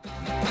hit?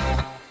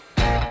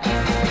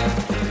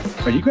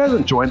 Are you guys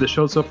enjoying the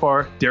show so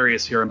far?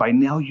 Darius here, and by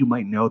now you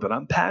might know that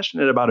I'm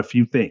passionate about a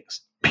few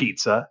things: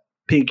 pizza,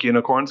 pink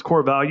unicorns,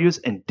 core values,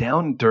 and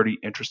down and dirty,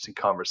 interesting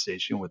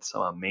conversation with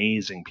some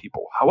amazing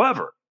people.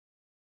 However,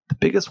 The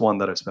biggest one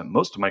that I've spent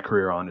most of my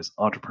career on is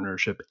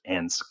entrepreneurship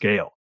and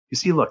scale. You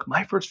see, look,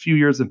 my first few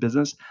years in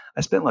business,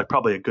 I spent like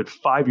probably a good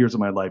 5 years of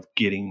my life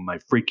getting my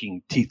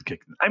freaking teeth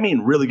kicked. I mean,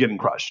 really getting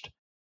crushed.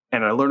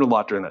 And I learned a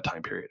lot during that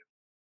time period.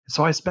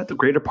 So I spent the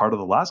greater part of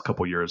the last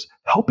couple of years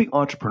helping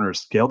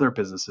entrepreneurs scale their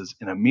businesses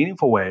in a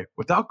meaningful way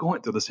without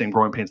going through the same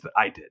growing pains that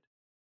I did.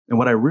 And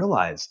what I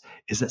realized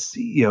is that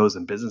CEOs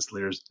and business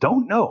leaders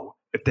don't know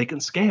if they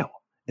can scale,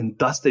 and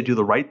thus they do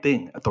the right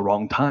thing at the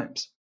wrong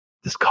times.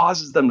 This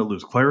causes them to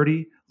lose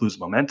clarity, lose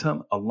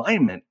momentum,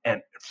 alignment,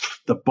 and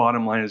the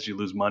bottom line is you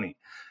lose money.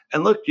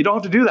 And look, you don't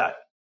have to do that.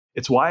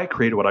 It's why I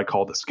created what I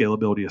call the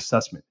scalability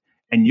assessment.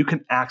 And you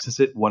can access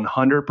it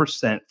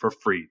 100% for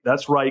free.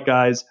 That's right,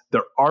 guys.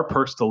 There are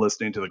perks to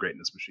listening to The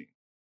Greatness Machine.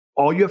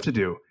 All you have to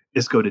do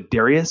is go to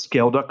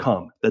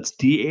dariusscale.com. That's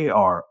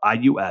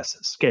DARIUS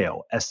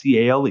scale,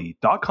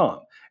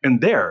 SCALE.com.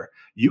 And there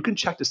you can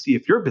check to see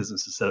if your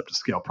business is set up to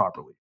scale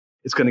properly.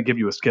 It's going to give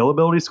you a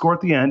scalability score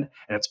at the end,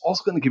 and it's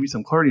also going to give you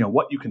some clarity on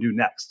what you can do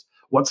next.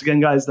 Once again,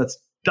 guys, that's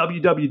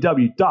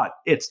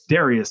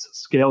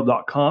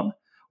www.itsdariusscale.com.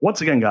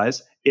 Once again,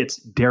 guys, it's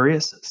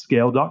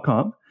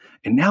dariusscale.com.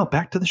 And now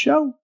back to the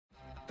show.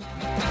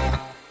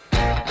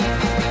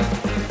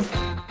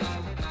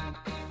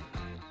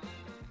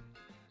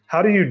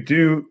 How do you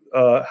do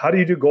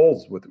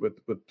goals with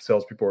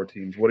salespeople or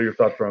teams? What are your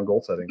thoughts around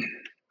goal setting?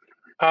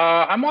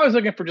 I'm always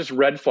looking for just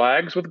red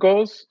flags with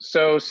goals.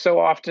 So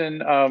often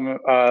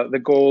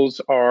the goals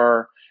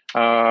are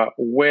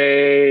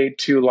way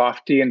too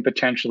lofty and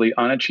potentially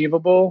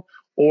unachievable,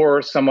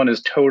 or someone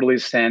is totally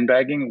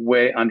sandbagging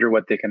way under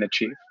what they can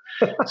achieve.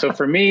 So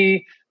for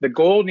me, the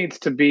goal needs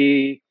to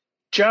be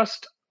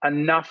just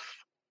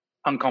enough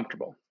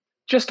uncomfortable,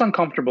 just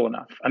uncomfortable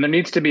enough. And there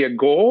needs to be a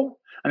goal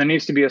and there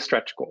needs to be a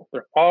stretch goal.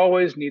 There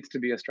always needs to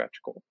be a stretch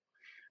goal.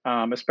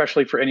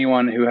 Especially for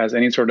anyone who has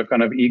any sort of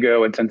kind of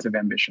ego and sense of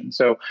ambition.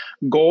 So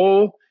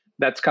goal,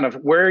 that's kind of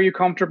where are you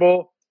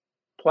comfortable,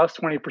 plus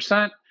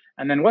 20%.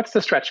 And then what's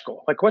the stretch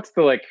goal? Like what's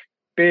the like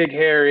big,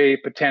 hairy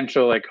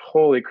potential, like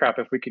holy crap,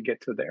 if we could get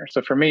to there.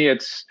 So for me,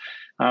 it's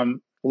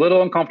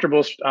little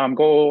uncomfortable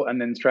goal and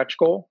then stretch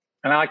goal.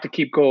 And I like to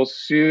keep goals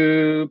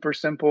super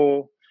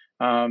simple,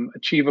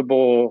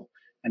 achievable,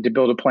 and to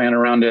build a plan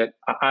around it.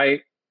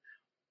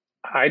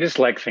 I just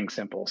like things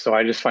simple. So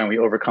I just find we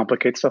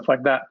overcomplicate stuff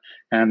like that.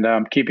 And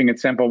keeping it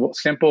simple,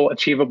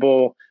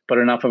 achievable, but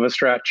enough of a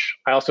stretch.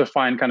 I also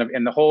find kind of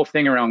in the whole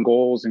thing around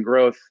goals and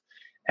growth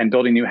and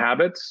building new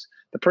habits,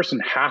 the person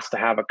has to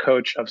have a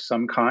coach of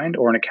some kind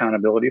or an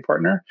accountability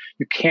partner.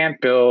 You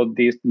can't build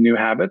these new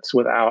habits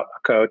without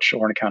a coach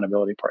or an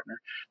accountability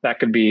partner. That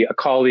could be a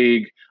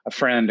colleague, a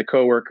friend, a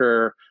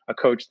coworker, a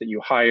coach that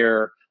you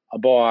hire, a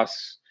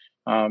boss.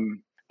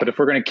 But if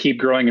we're going to keep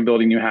growing and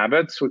building new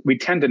habits, we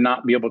tend to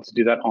not be able to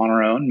do that on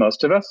our own,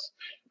 most of us.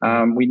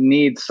 We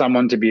need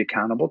someone to be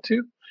accountable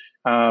to.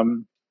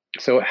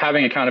 So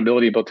having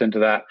accountability built into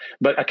that,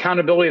 but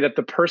accountability that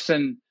the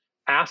person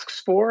asks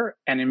for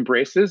and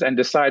embraces and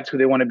decides who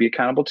they want to be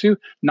accountable to,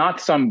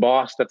 not some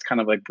boss that's kind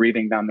of like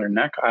breathing down their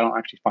neck. I don't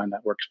actually find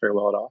that works very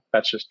well at all.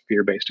 That's just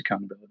fear-based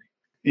accountability.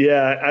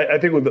 Yeah, I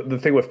think the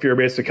thing with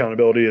fear-based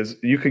accountability is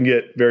you can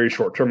get very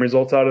short-term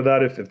results out of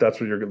that if that's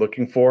what you're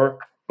looking for.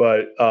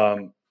 But I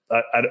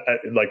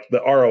like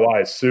the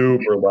ROI is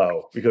super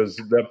low because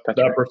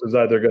that person's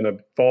either going to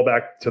fall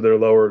back to their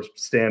lower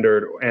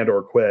standard and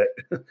or quit.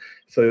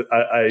 So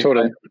I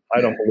don't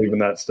believe in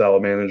that style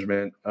of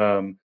management.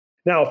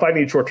 Now, if I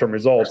need short-term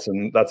results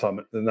and that's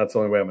the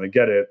only way I'm going to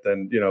get it,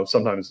 then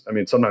sometimes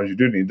you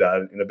do need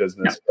that in a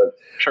business. Yeah, but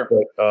sure.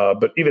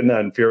 But even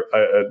then,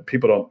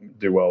 people don't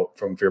do well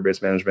from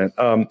fear-based management.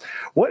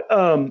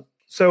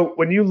 So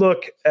when you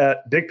look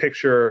at big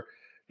picture,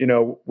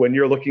 when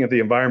you're looking at the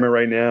environment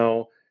right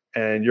now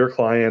and your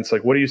clients,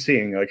 like what are you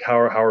seeing? Like how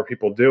are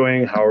people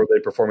doing? How are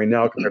they performing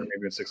now compared to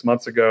maybe 6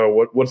 months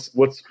ago? What's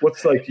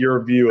like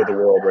your view of the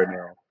world right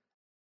now?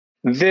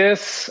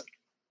 This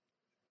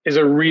is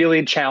a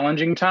really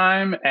challenging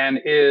time and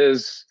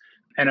is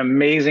an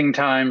amazing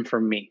time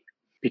for me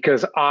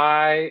because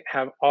I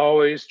have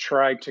always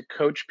tried to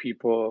coach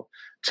people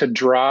to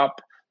drop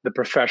the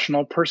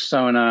professional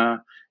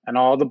persona and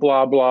all the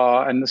blah,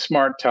 blah, and the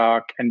smart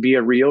talk and be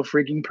a real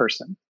freaking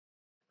person.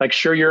 Like,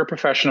 sure, you're a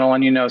professional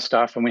and you know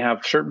stuff and we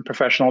have certain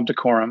professional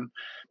decorum,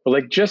 but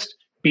like just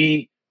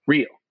be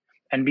real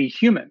and be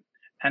human.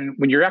 And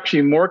when you're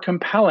actually more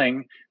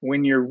compelling,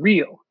 when you're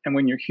real and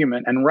when you're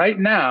human. And right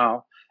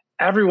now,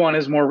 everyone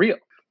is more real.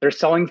 They're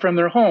selling from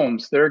their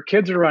homes. Their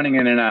kids are running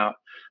in and out.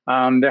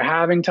 They're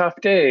having tough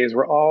days.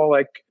 We're all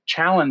like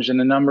challenged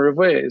in a number of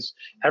ways.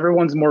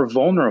 Everyone's more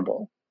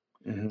vulnerable.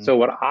 Mm-hmm. So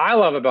what I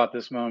love about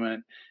this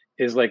moment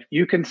is like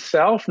you can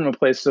sell from a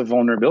place of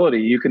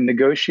vulnerability. You can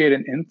negotiate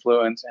and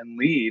influence and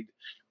lead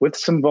with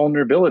some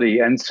vulnerability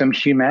and some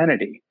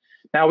humanity.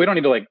 Now, we don't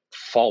need to like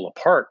fall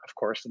apart, of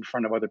course, in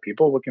front of other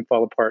people. We can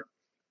fall apart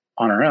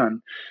on our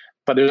own.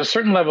 But there's a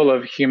certain level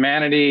of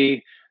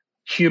humanity,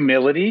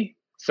 humility.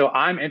 So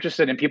I'm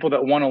interested in people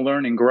that want to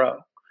learn and grow.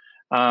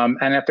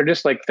 And if they're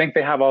just like think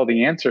they have all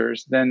the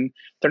answers, then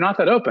they're not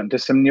that open to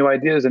some new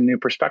ideas and new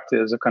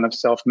perspectives of kind of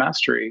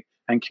self-mastery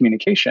and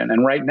communication.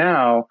 And right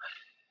now,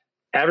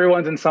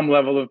 everyone's in some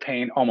level of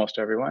pain, almost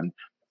everyone.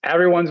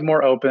 Everyone's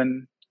more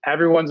open,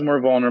 everyone's more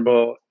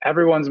vulnerable,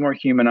 everyone's more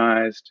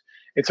humanized.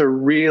 It's a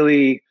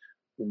really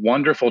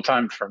wonderful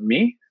time for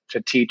me to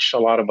teach a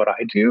lot of what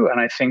I do. And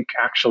I think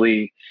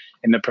actually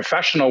in the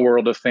professional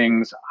world of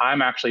things,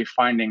 I'm actually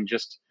finding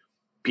just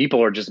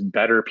people are just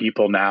better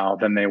people now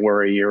than they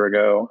were a year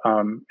ago,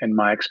 in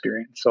my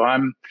experience. So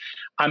I'm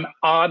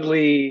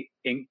oddly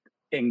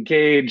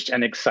engaged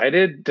and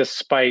excited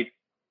despite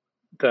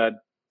the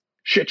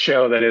shit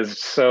show that is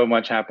so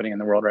much happening in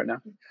the world right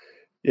now.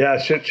 Yeah,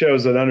 shit show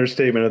is an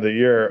understatement of the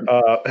year.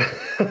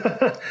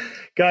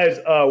 Guys,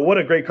 what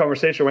a great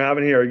conversation we're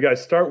having here. You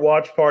guys start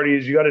watch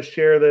parties. You got to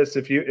share this.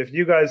 If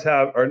you guys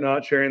are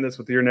not sharing this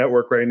with your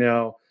network right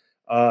now,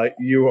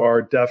 you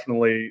are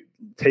definitely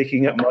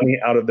taking money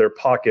out of their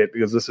pocket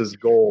because this is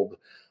gold.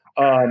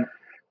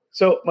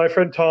 So my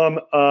friend Tom,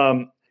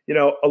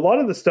 a lot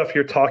of the stuff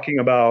you're talking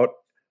about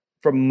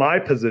from my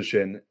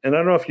position, and I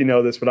don't know if you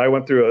know this, but I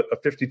went through a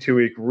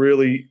 52-week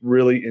really,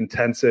 really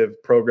intensive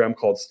program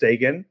called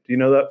Stagen. Do you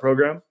know that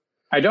program?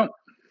 I don't.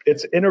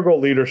 It's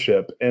integral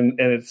leadership, and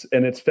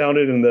it's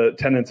founded in the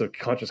tenets of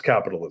conscious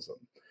capitalism.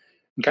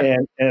 Okay.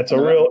 And it's a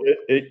real,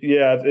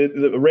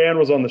 Rand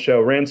was on the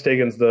show. Rand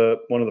Stagen's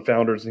one of the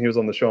founders, and he was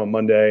on the show on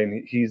Monday,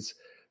 and he's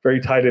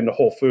very tied into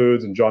Whole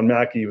Foods, and John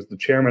Mackey was the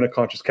chairman of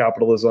Conscious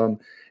Capitalism,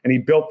 and he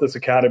built this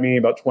academy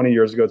about 20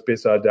 years ago. It's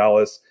based out of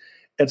Dallas.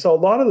 And so a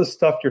lot of the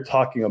stuff you're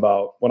talking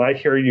about, when I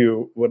hear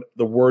you, what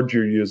the word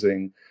you're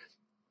using,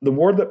 the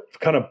word that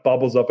kind of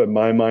bubbles up in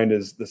my mind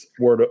is this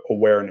word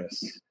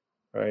awareness,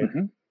 right?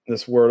 Mm-hmm.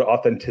 This word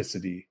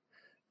authenticity.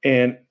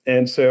 And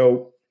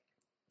so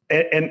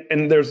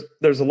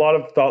there's a lot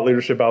of thought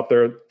leadership out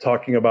there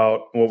talking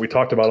about what we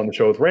talked about on the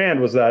show with Rand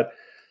was that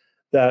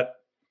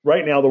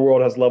right now the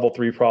world has level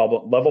 5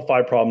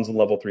 problems and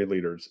level 3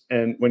 leaders.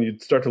 And when you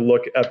start to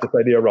look at this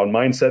idea around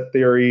mindset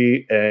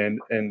theory and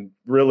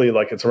really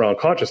like it's around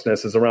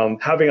consciousness, is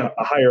around having a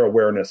higher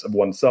awareness of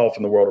oneself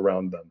and the world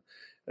around them.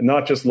 And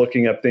not just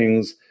looking at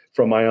things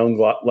from my own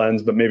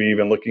lens, but maybe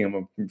even looking at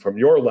them from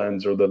your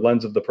lens or the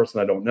lens of the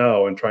person I don't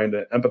know and trying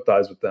to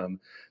empathize with them.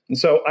 And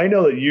so I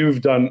know that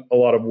you've done a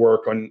lot of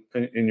work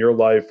in your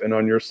life and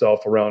on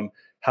yourself around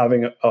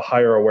having a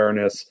higher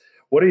awareness.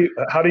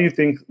 How do you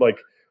think, like,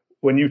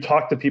 when you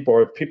talk to people,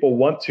 or if people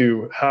want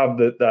to have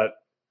that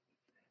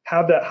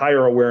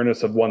higher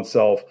awareness of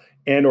oneself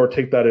and or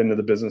take that into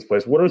the business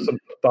place, what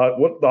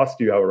thoughts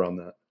do you have around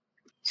that?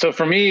 So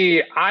for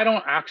me, I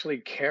don't actually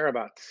care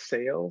about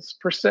sales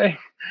per se.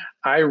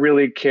 I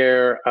really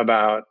care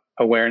about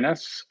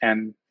awareness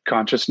and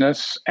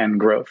consciousness and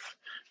growth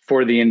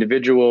for the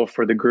individual,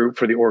 for the group,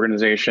 for the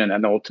organization,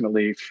 and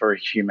ultimately for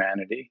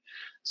humanity.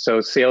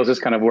 So sales is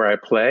kind of where I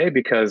play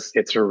because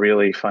it's a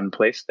really fun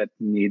place that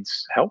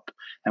needs help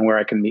and where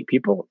I can meet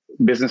people,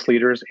 business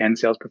leaders and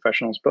sales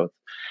professionals both.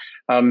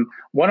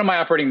 One of my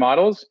operating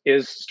models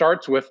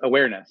starts with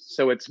awareness.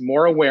 So it's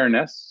more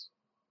awareness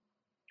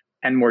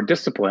and more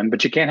discipline,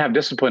 but you can't have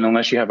discipline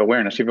unless you have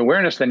awareness. If you have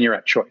awareness, then you're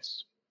at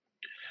choice.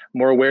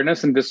 More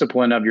awareness and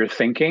discipline of your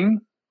thinking,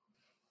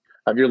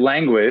 of your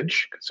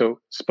language,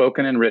 so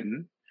spoken and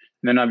written,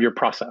 and then of your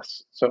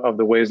process, so of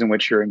the ways in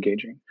which you're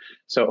engaging.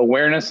 So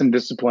awareness and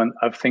discipline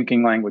of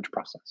thinking, language,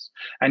 process.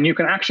 And you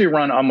can actually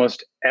run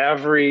almost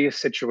every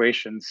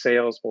situation,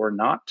 sales or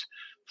not,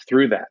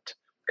 through that.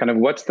 Kind of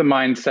what's the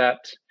mindset,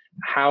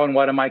 how and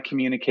what am I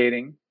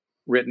communicating,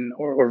 written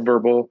or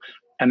verbal,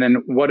 and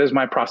then what is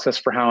my process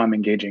for how I'm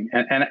engaging?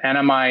 And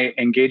am I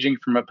engaging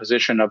from a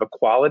position of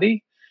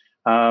equality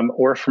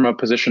or from a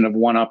position of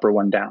one up or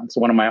one down?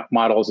 So one of my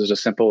models is a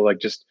simple, like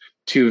just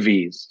 2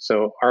 V's.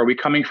 So are we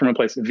coming from a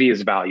place, V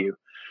is value,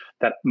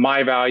 that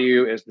my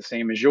value is the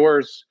same as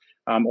yours?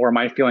 Or am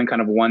I feeling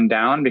kind of one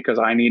down because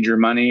I need your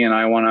money and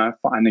I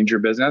need your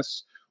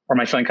business? Or am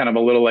I feeling kind of a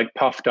little like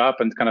puffed up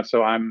and kind of,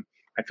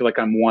 I feel like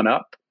I'm one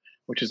up,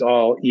 which is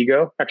all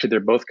ego. Actually, they're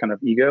both kind of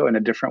ego in a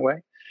different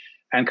way.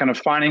 And kind of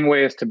finding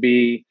ways to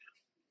be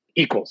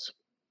equals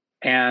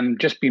and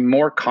just be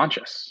more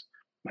conscious,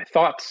 my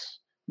thoughts,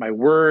 my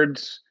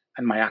words,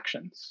 and my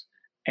actions.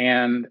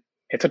 And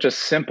it's such a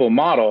simple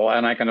model,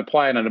 and I can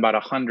apply it in about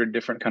 100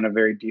 different kind of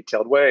very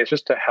detailed ways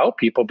just to help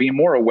people be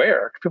more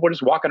aware. People are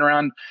just walking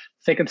around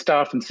thinking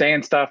stuff and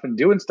saying stuff and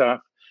doing stuff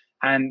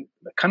and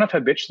kind of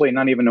habitually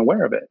not even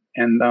aware of it.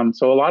 And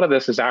so a lot of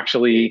this is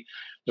actually,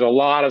 there's a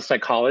lot of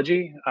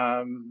psychology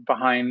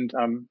behind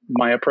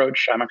my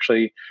approach. I'm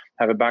actually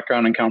have a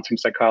background in counseling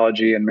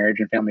psychology and marriage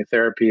and family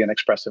therapy and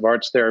expressive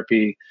arts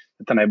therapy,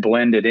 but then I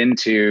blend it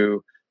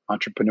into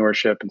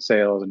entrepreneurship and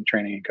sales and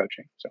training and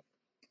coaching. So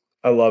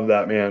I love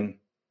that, man.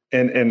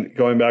 And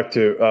going back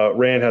to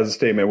Rand has a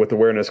statement, with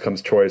awareness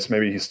comes choice.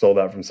 Maybe he stole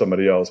that from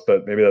somebody else,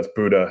 but maybe that's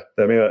Buddha.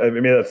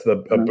 Maybe that's a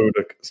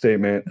Buddha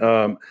statement.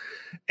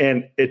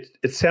 And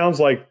it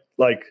sounds like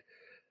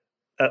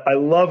I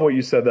love what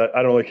you said, that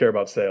I don't really care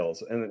about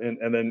sales,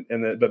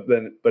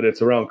 but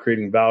it's around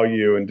creating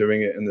value and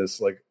doing it in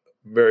this like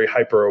very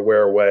hyper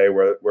aware way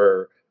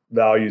where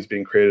value is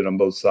being created on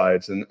both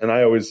sides. And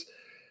I always,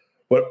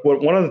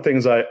 one of the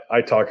things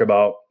I talk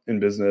about in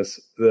business,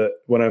 that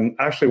when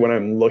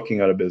I'm looking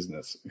at a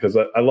business, because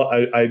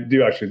I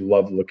do actually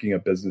love looking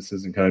at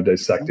businesses and kind of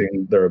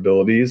dissecting their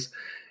abilities.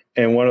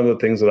 And one of the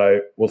things that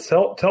I will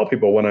tell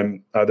people when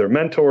I'm either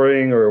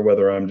mentoring or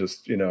whether I'm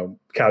just,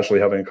 casually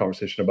having a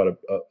conversation about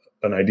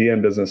an idea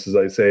in business is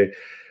I say,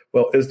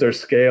 well, is there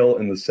scale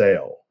in the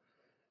sale?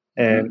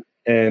 And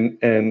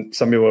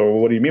some people are,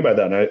 well, what do you mean by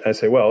that? And I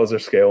say, well, is there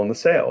scale in the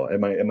sale?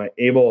 Am I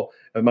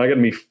going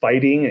to be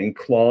fighting and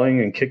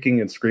clawing and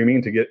kicking and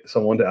screaming to get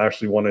someone to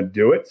actually want to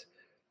do it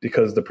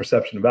because the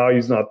perception of value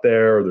is not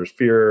there, or there's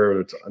fear,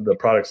 or the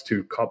product's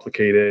too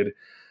complicated?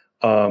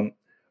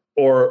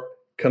 Or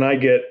can I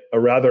get a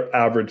rather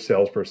average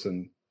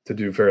salesperson to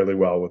do fairly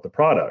well with the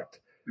product?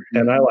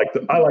 And I like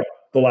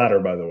the latter,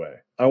 by the way.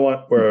 I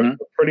want where a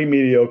pretty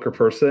mediocre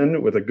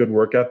person with a good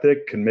work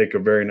ethic can make a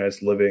very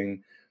nice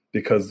living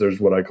because there's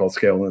what I call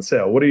scale in the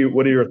sale. What are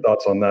your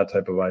thoughts on that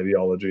type of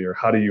ideology, or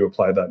how do you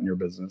apply that in your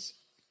business?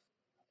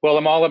 Well,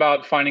 I'm all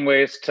about finding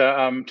ways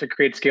to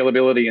create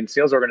scalability in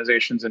sales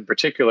organizations in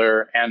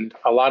particular, and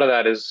a lot of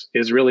that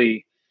is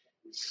really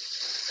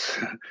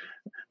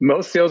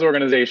most sales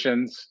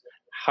organizations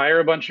hire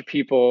a bunch of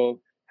people,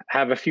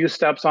 have a few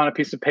steps on a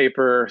piece of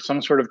paper,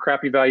 some sort of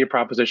crappy value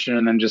proposition,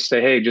 and then just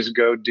say, hey, just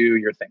go do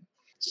your thing.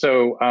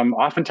 So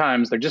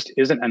oftentimes there just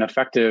isn't an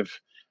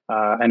effective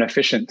and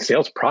efficient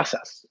sales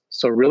process.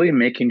 So really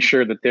making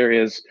sure that there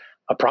is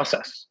a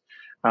process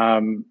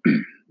and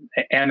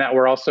that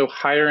we're also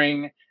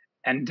hiring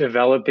and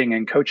developing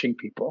and coaching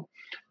people.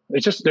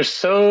 It's just there's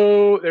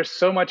so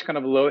much kind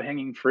of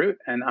low-hanging fruit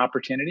and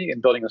opportunity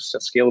in building a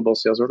scalable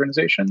sales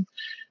organization.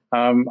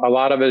 A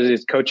lot of it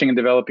is coaching and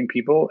developing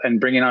people and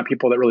bringing on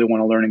people that really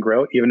want to learn and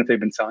grow, even if they've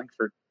been selling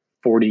for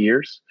 40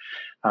 years.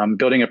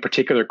 Building a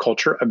particular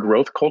culture, a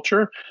growth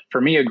culture.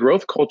 For me, a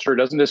growth culture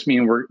doesn't just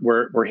mean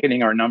we're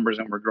hitting our numbers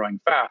and we're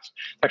growing fast.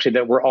 It's actually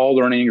that we're all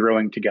learning and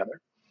growing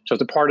together. So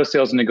as a part of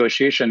sales and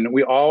negotiation,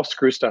 we all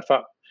screw stuff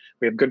up.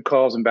 We have good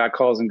calls and bad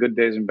calls and good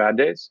days and bad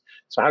days.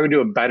 So how do we do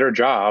a better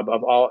job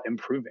of all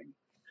improving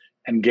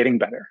and getting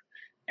better?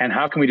 And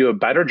how can we do a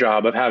better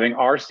job of having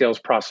our sales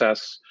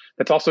process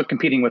that's also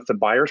competing with the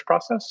buyer's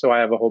process? So I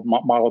have a whole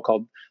model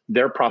called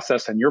their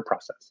process and your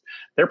process.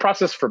 Their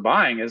process for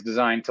buying is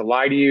designed to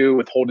lie to you,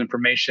 withhold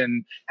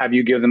information, have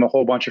you give them a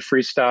whole bunch of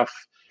free stuff,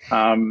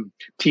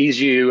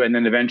 tease you, and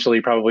then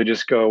eventually probably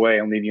just go away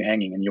and leave you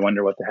hanging and you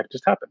wonder what the heck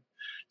just happened.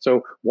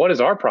 So what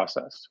is our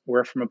process?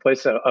 Where from a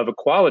place of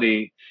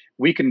equality,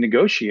 we can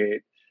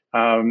negotiate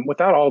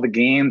without all the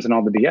games and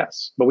all the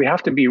BS. But we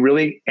have to be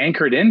really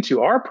anchored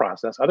into our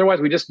process. Otherwise,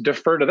 we just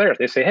defer to theirs.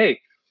 They say, hey,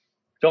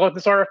 fill out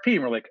this RFP.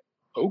 And we're like,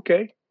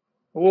 okay,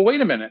 well,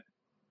 wait a minute.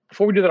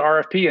 Before we do that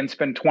RFP and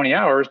spend 20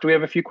 hours, do we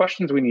have a few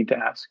questions we need to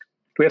ask?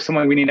 Do we have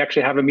someone we need to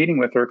actually have a meeting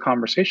with or a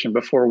conversation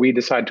before we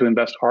decide to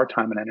invest our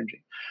time and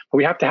energy? But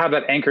we have to have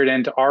that anchored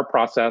into our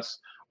process,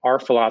 our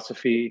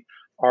philosophy,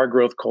 our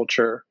growth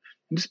culture,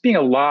 and just being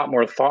a lot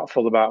more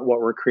thoughtful about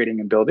what we're creating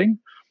and building,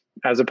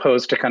 as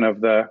opposed to kind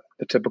of the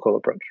typical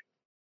approach.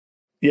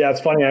 Yeah,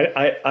 it's funny.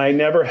 I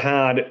never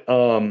had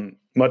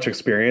much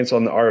experience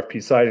on the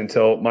RFP side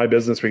until my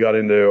business. We got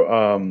into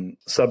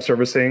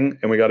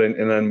subservicing,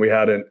 and then we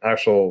had an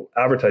actual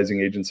advertising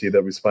agency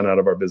that we spun out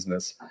of our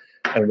business,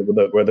 and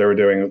where they were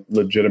doing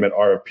legitimate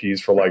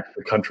RFPs for like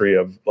the country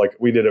of like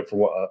we did it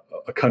for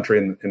a country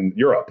in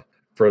Europe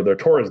for their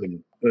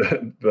tourism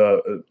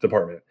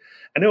department,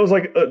 and it was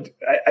like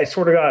I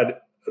swear to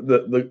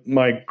God,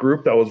 my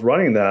group that was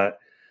running that,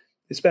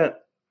 they spent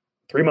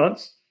 3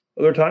 months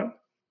of their time,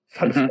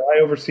 had to fly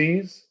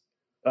overseas,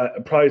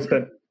 probably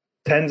spent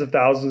tens of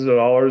thousands of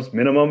dollars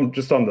minimum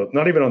just on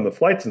not even on the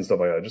flights and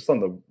stuff like that, just on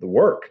the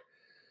work.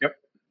 Yep.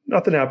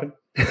 Nothing happened.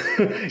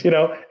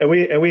 And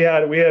we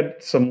had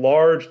some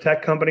large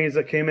tech companies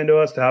that came into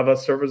us to have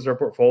us service their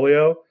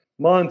portfolio,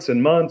 months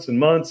and months and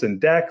months, and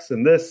decks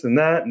and this and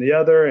that and the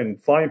other,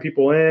 and flying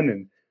people in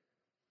and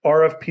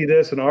RFP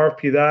this and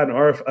RFP that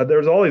and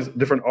there's all these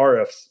different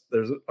RFs. I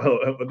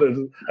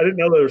didn't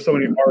know there were so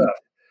many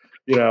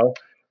RFs.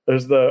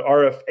 There's the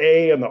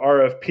RFA and the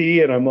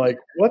RFP, and I'm like,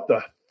 what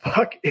the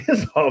fuck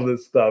is all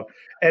this stuff?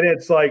 And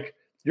it's like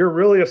you're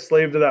really a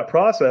slave to that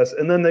process.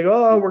 And then they go,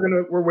 oh,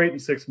 we're waiting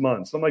 6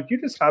 months. I'm like, you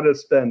just had to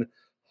spend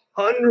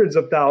hundreds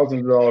of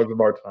thousands of dollars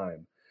of our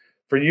time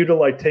for you to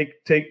like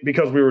take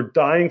because we were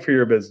dying for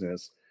your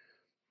business.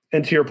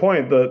 And to your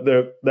point,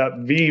 that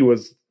V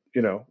was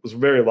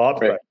very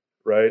lopsided,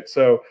 right?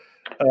 So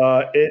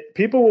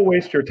people will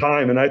waste your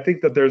time, and I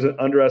think that there's an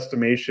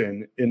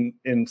underestimation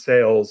in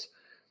sales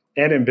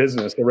and in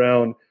business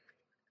around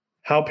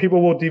how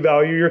people will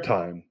devalue your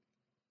time,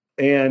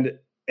 and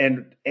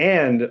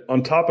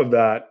on top of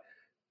that,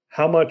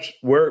 how much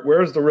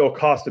where's the real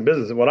cost in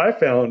business? And what I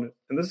found,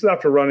 and this is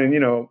after running,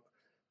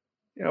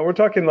 we're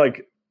talking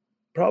like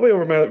probably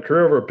over my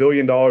career over $1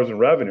 billion in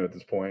revenue at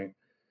this point.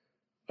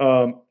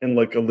 And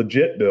like a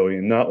legit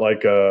billion, not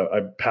like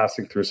I'm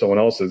passing through someone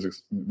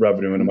else's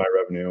revenue into my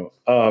revenue,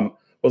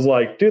 was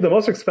like, dude, the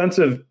most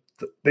expensive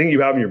thing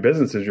you have in your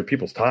business is your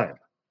people's time.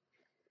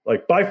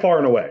 Like by far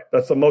and away,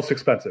 that's the most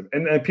expensive.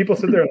 And people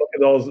sit there and look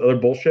at all this other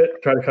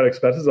bullshit, try to cut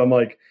expenses. I'm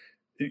like,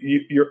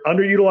 you're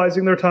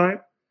underutilizing their time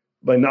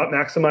by not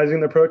maximizing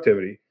their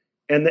productivity,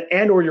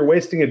 or you're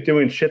wasting it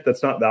doing shit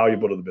that's not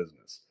valuable to the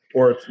business,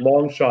 or it's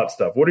long shot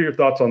stuff. What are your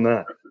thoughts on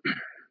that?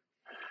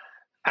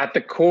 At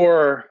the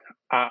core,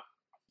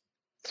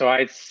 so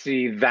I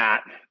see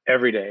that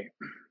every day.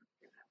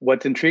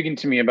 What's intriguing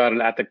to me about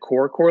it at the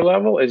core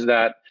level is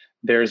that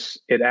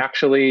it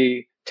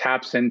actually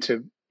taps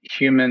into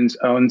humans'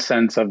 own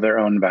sense of their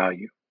own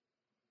value.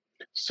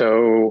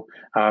 So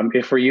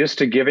if we're used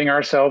to giving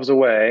ourselves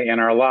away in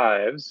our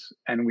lives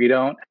and we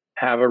don't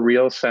have a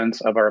real sense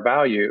of our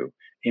value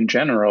in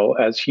general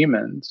as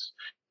humans,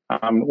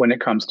 when it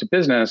comes to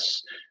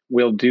business,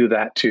 we'll do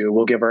that too.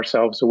 We'll give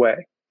ourselves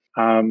away.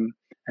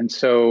 And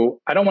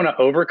so I don't want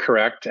to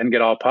overcorrect and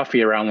get all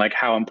puffy around like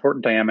how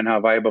important I am and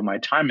how valuable my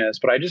time is.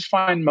 But I just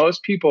find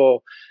most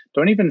people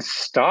don't even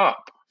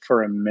stop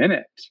for a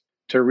minute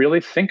to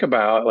really think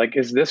about, like,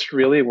 is this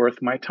really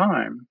worth my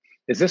time?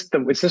 Is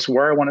this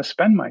where I want to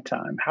spend my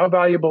time? How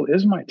valuable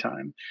is my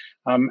time?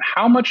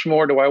 How much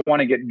more do I want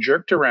to get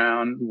jerked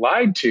around,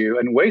 lied to,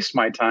 and waste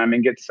my time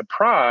and get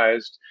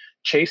surprised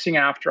chasing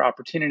after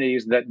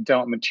opportunities that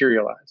don't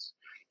materialize?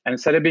 And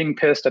instead of being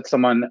pissed at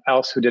someone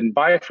else who didn't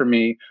buy it for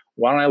me,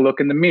 why don't I look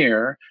in the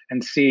mirror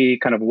and see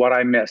kind of what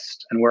I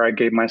missed and where I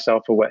gave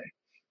myself away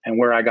and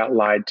where I got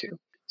lied to?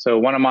 So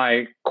one of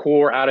my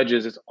core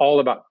adages is all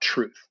about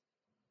truth.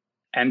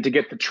 And to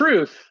get the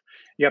truth,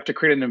 you have to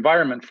create an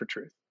environment for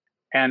truth.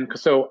 And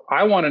so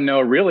I want to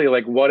know really,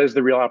 like, what is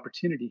the real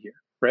opportunity here,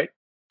 right?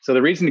 So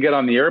the reason to get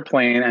on the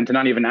airplane and to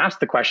not even ask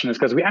the question is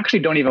because we actually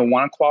don't even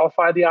want to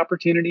qualify the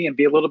opportunity and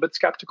be a little bit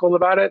skeptical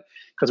about it,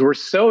 because we're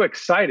so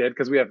excited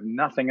because we have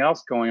nothing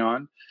else going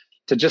on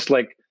to just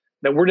like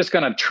that we're just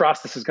going to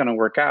trust this is going to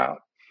work out.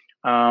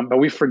 But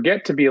we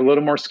forget to be a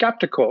little more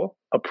skeptical,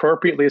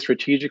 appropriately,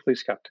 strategically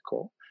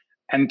skeptical,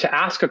 and to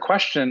ask a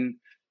question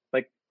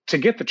to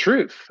get the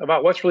truth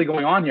about what's really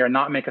going on here and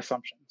not make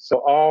assumptions. So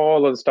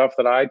all of the stuff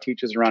that I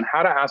teach is around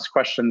how to ask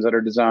questions that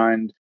are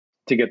designed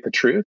to get the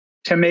truth,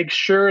 to make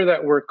sure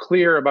that we're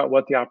clear about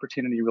what the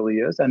opportunity really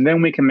is. And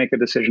then we can make a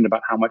decision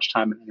about how much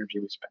time and energy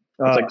we spend.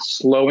 It's like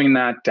slowing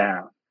that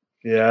down.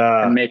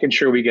 Yeah. And making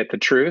sure we get the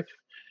truth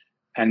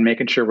and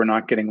making sure we're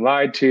not getting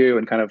lied to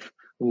and kind of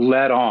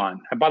led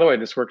on. And by the way,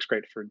 this works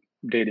great for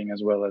dating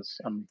as well as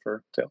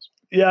for sales.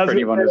 Yeah, I'm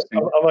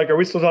like, are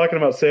we still talking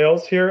about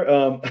sales here?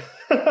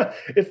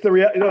 It's the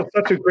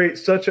reality.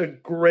 Such a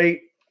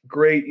great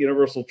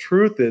universal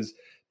truth is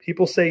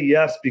people say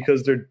yes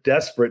because they're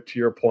desperate, to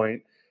your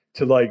point,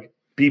 to like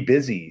be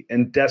busy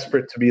and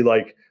desperate to be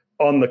like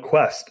on the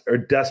quest or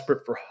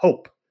desperate for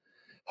hope.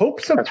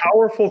 Hope's a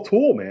powerful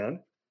tool,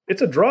 man.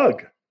 It's a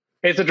drug.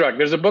 It's a drug.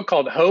 There's a book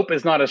called Hope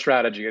is Not a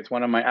Strategy. It's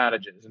one of my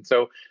adages. And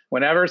so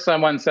whenever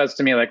someone says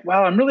to me like,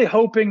 well, I'm really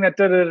hoping that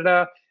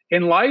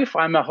in life,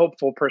 I'm a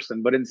hopeful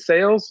person, but in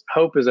sales,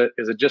 hope is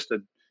it's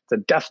a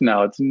death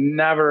knell. It's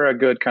never a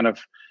good kind of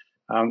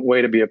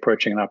way to be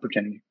approaching an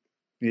opportunity.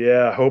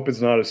 Yeah, hope is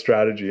not a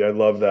strategy. I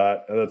love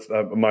that. That's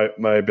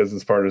my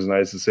business partners and I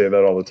used to say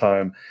that all the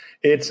time.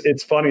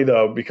 It's funny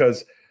though,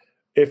 because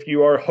if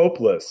you are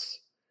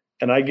hopeless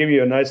and I give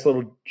you a nice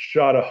little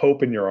shot of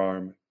hope in your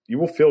arm, you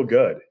will feel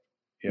good.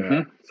 You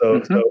know, so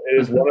it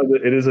is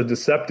it is a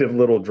deceptive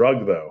little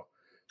drug though,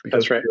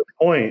 because to your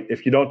point,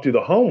 if you don't do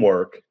the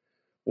homework,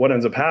 what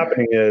ends up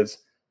happening is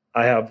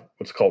I have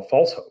what's called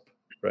false hope,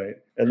 right?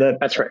 And then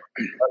that's right.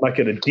 I might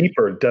get a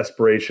deeper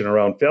desperation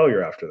around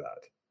failure after that.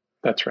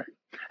 That's right.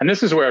 And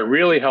this is where it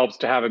really helps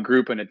to have a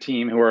group and a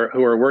team who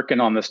are working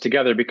on this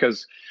together,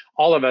 because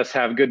all of us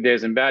have good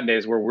days and bad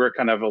days where we're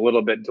kind of a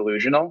little bit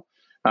delusional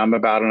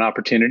about an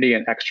opportunity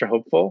and extra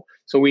hopeful.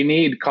 So we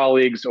need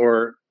colleagues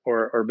or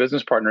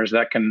business partners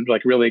that can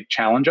like really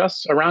challenge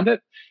us around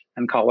it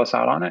and call us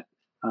out on it.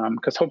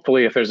 Because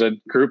hopefully if there's a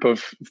group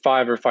of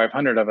 5 or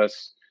 500 of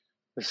us,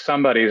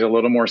 somebody's a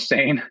little more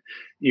sane,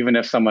 even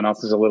if someone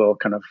else is a little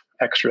kind of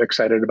extra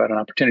excited about an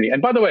opportunity.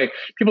 And by the way,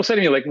 people say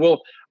to me like,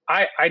 well,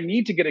 I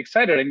need to get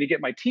excited. I need to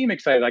get my team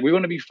excited. Like we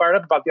want to be fired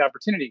up about the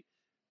opportunity.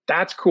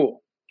 That's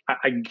cool.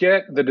 I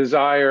get the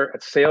desire.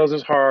 Sales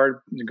is hard.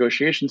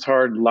 Negotiation's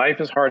hard.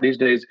 Life is hard these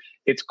days.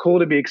 It's cool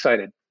to be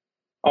excited.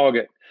 All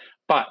good.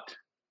 But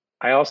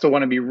I also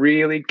want to be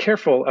really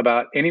careful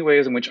about any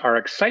ways in which our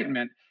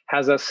excitement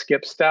has us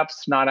skip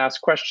steps, not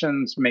ask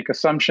questions, make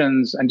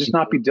assumptions, and just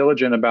not be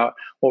diligent about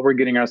what we're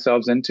getting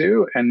ourselves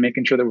into and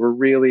making sure that we're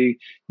really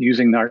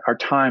using our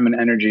time and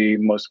energy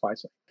most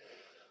wisely.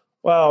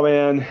 Wow,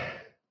 man.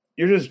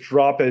 You're just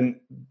dropping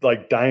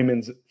like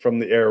diamonds from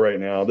the air right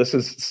now. This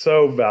is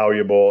so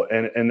valuable.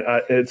 And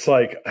it's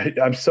like,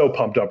 I'm so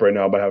pumped up right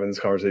now by having this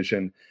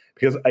conversation,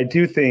 because I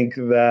do think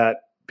that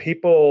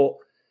people,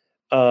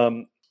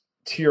 to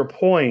your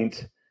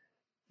point,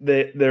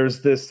 that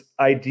there's this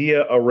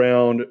idea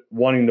around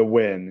wanting to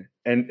win.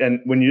 And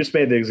when you just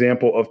made the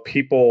example of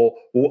people,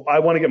 well, I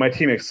want to get my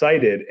team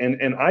excited.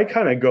 And I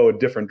kind of go a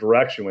different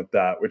direction with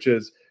that, which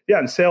is, yeah,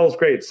 in sales,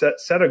 great.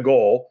 Set a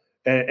goal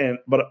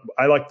But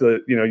I like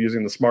the,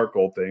 using the SMART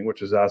goal thing,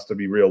 which is has to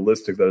be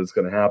realistic that it's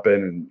going to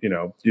happen,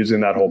 and,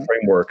 using that whole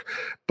framework.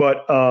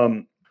 But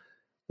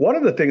one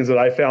of the things that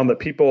I found that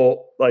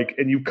people like,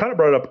 and you kind of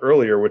brought it up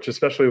earlier, which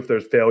especially if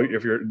there's failure,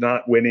 if you're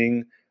not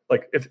winning,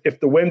 like if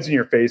the wind's in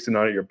your face and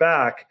not at your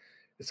back,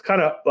 it's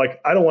kind of like,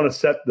 I don't want to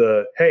set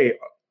hey,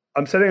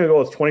 I'm setting a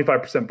goal that's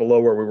 25%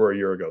 below where we were a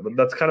year ago.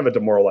 That's kind of a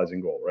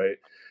demoralizing goal, right?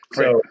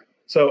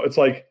 So it's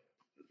like,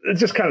 it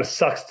just kind of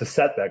sucks to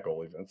set that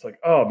goal even. It's like,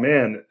 oh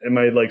man, am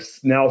I like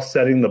now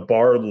setting the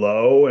bar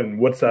low, and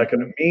what's that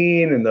going to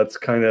mean? And that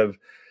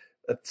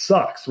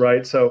sucks,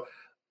 right? So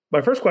my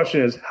first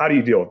question is, how do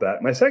you deal with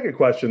that? My second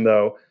question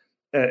though,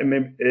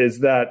 is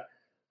that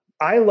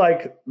I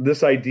like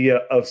this idea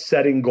of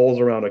setting goals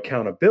around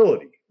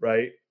accountability,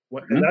 right?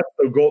 And that's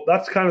the goal.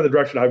 That's kind of the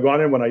direction I've gone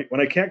in when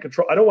I can't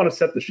control. I don't want to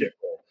set the shit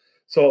goal.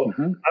 So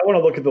I want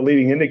to look at the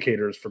leading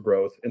indicators for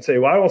growth and say,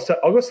 well,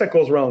 I'll go set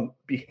goals around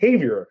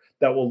behavior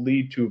that will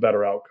lead to a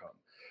better outcome.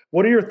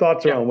 What are your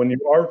thoughts around when you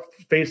are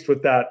faced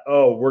with that?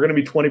 Oh, we're going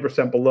to be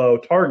 20% below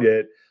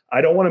target.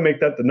 I don't want to make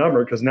that the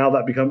number, because now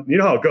that becomes,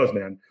 how it goes,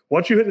 man.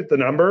 Once you hit the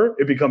number,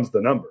 it becomes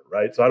the number,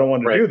 right? So I don't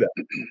want to do that.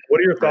 What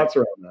are your thoughts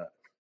around that?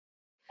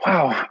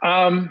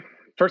 Wow.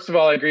 First of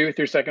all, I agree with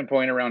your second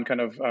point around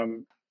kind of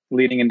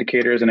leading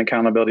indicators and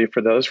accountability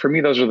for those. For me,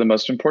 those are the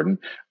most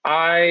important.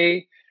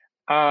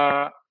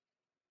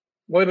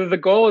 Whether the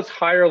goal is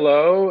high or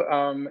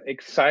low,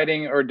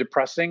 exciting or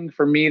depressing,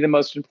 for me, the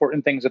most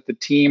important thing is that the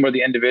team or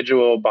the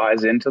individual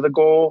buys into the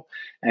goal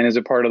and is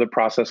a part of the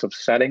process of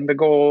setting the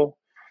goal.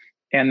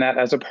 And that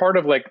as a part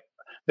of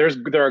there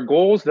are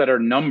goals that are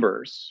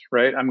numbers,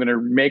 right? I'm going to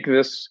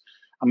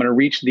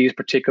reach these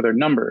particular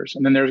numbers.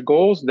 And then there's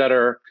goals that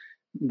are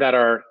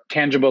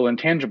tangible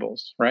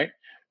intangibles, right?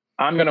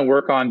 I'm going to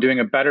work on doing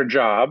a better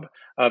job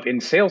of, in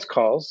sales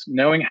calls,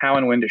 knowing how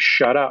and when to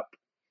shut up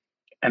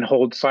and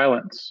hold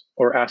silence,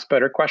 or ask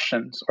better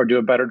questions, or do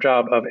a better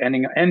job of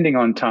ending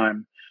on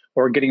time,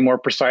 or getting more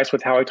precise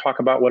with how I talk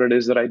about what it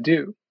is that I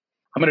do.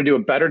 I'm going to do a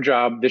better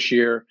job this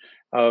year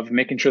of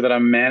making sure that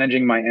I'm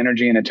managing my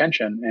energy and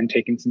attention and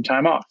taking some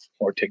time off,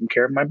 or taking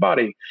care of my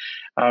body.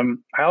 I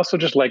also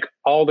just like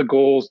all the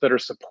goals that are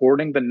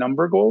supporting the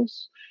number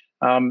goals.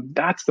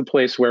 That's the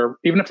place where,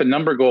 even if the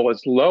number goal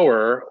is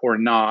lower or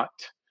not,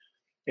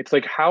 it's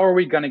like, how are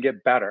we going to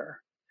get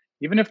better?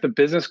 Even if the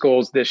business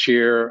goals this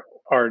year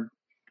are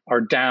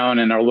down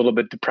and are a little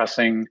bit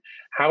depressing,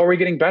 how are we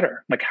getting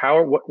better? Like,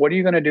 what are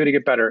you going to do to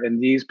get better in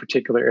these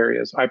particular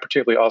areas? I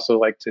particularly also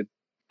like to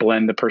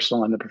blend the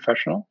personal and the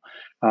professional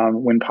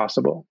when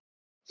possible.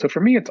 So for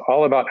me, it's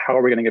all about how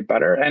are we going to get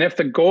better? And if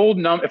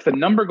the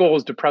number goal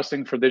is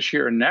depressing for this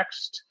year or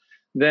next,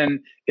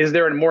 then is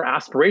there a more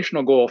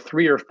aspirational goal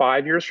 3 or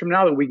 5 years from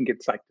now that we can get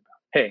psyched about?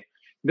 Hey,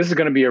 this is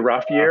going to be a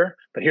rough year,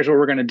 but here's what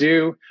we're going to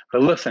do.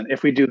 But listen,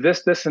 if we do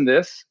this, this, and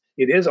this,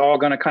 it is all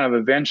going to kind of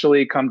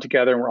eventually come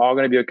together, and we're all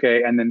going to be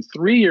okay. And then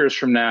 3 years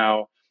from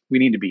now, we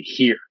need to be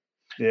here.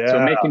 Yeah. So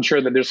making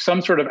sure that there's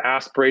some sort of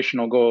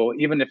aspirational goal,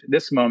 even if at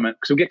this moment,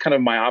 because we get kind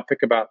of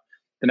myopic about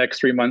the next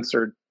 3 months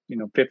or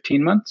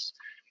 15 months,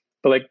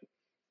 but like,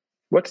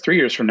 what's 3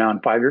 years from now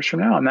and 5 years from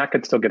now? And that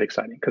could still get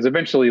exciting, because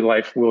eventually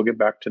life will get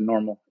back to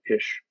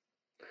normal-ish.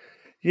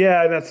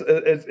 Yeah, and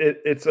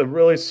it's a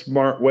really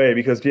smart way,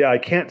 because I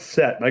can't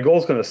set my goal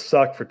is going to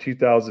suck for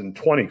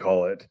 2020,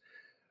 call it,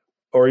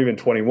 or even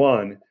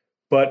 21,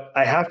 but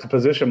I have to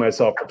position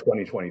myself for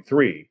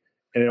 2023.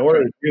 And in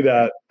order to do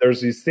that,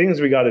 there's these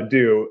things we got to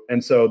do.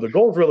 And so the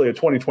goal is really a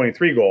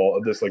 2023 goal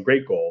of this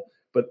great goal.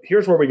 But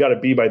here's where we got to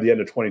be by the end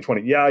of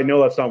 2020. Yeah, I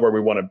know that's not where we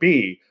want to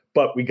be,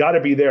 but we got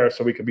to be there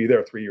so we can be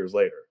there 3 years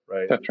later,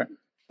 right? That's right.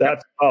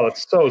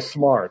 It's so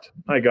smart.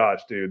 My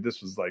gosh, dude,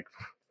 this was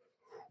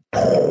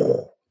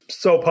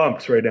so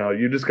pumped right now.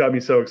 You just got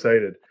me so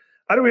excited.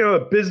 I don't even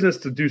have a business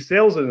to do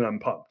sales in, and I'm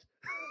pumped.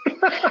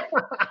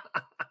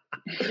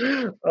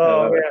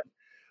 Oh man.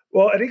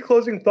 Well, any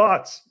closing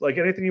thoughts? Like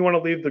anything you want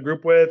to leave the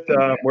group with?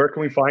 Where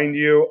can we find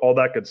you? All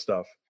that good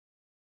stuff.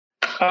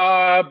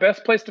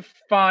 Best place to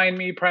find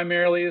me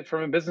primarily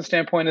from a business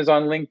standpoint is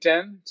on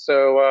LinkedIn.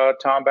 So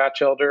Tom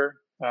Batchelder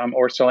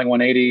or Selling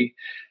 180.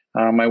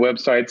 My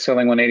website,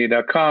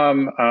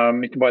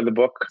 selling180.com. You can buy the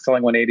book,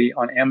 Selling 180,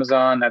 on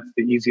Amazon. That's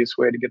the easiest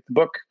way to get the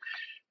book.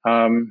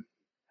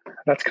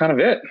 That's kind of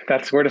it.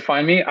 That's where to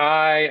find me.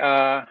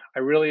 I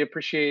really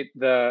appreciate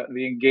the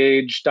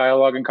engaged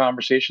dialogue and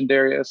conversation,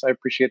 Darius. I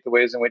appreciate the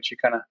ways in which you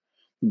kind of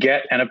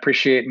get and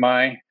appreciate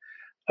my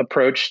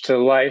approach to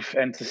life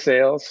and to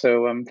sales.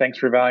 So thanks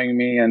for valuing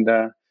me, and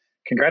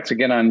congrats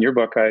again on your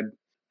book.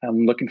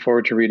 I'm looking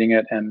forward to reading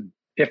it. And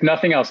if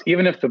nothing else,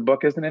 even if the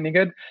book isn't any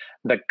good,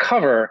 the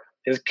cover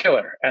is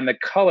killer and the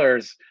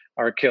colors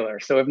are killer.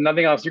 So if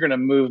nothing else, you're going to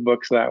move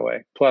books that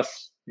way.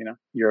 Plus,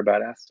 you're a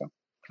badass. So.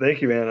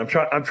 Thank you, man.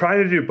 I'm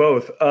trying to do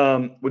both.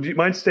 Would you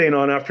mind staying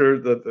on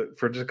after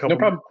for just a couple? No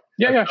problem.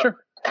 Yeah, sure.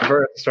 I'm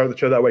going to start the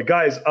show that way,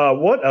 guys.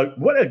 What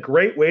a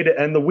great way to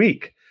end the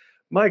week.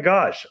 My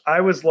gosh, I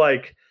was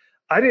like,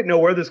 I didn't know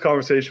where this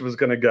conversation was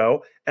going to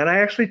go, and I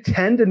actually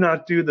tend to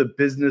not do the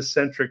business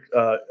centric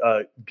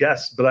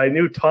guests, but I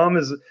knew Tom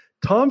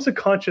Tom's a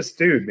conscious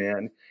dude,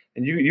 man.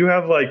 And you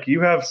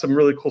have some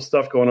really cool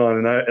stuff going on.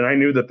 And I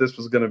knew that this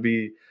was going to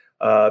be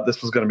a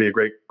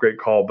great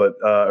call, but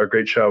a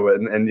great show.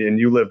 And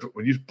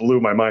you blew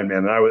my mind,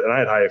 man. And I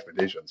had high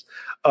expectations.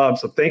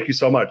 So thank you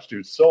so much,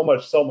 dude. So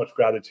much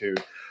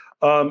gratitude.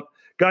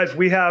 Guys,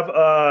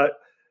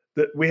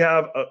 this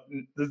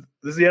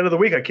is the end of the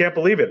week. I can't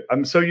believe it.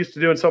 I'm so used to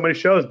doing so many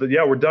shows, but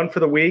yeah, we're done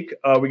for the week.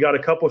 We got a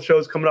couple of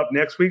shows coming up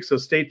next week, so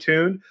stay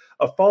tuned.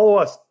 Follow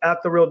us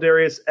at The Real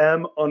Darius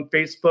M on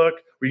Facebook,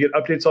 where you get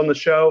updates on the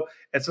show,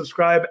 and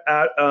subscribe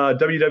at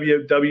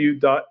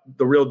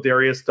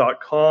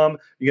www.therealdarius.com.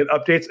 You get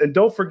updates, and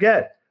don't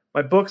forget,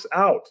 my book's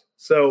out.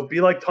 So be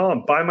like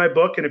Tom, buy my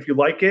book, and if you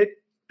like it,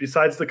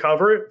 besides the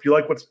cover, if you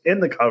like what's in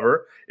the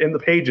cover, in the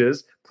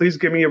pages, please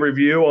give me a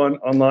review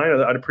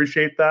online. I'd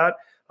appreciate that.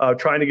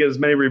 Trying to get as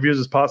many reviews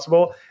as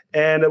possible.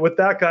 And with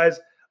that, guys,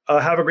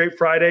 have a great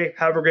Friday.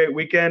 Have a great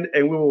weekend.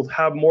 And we will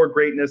have more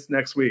greatness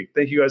next week.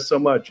 Thank you guys so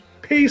much.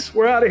 Peace.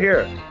 We're out of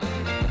here.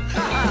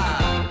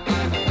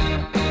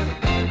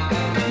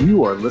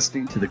 You are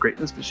listening to The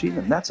Greatness Machine,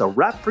 and that's a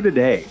wrap for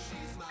today.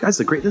 Guys,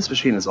 The Greatness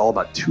Machine is all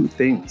about two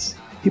things: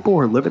 people who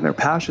are living their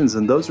passions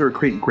and those who are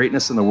creating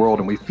greatness in the world.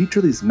 And we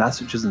feature these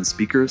messages and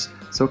speakers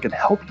so it can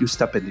help you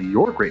step into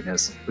your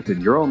greatness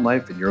within your own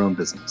life and your own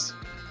business.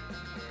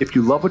 If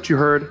you love what you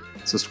heard,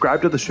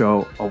 subscribe to the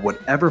show on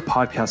whatever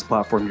podcast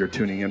platform you're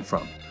tuning in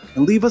from,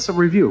 and leave us a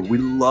review. We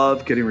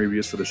love getting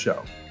reviews for the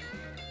show.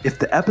 If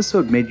the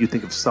episode made you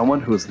think of someone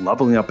who is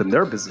leveling up in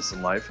their business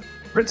and life,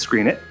 print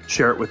screen it,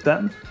 share it with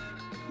them.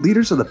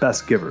 Leaders are the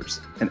best givers,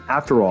 and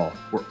after all,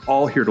 we're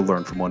all here to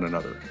learn from one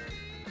another.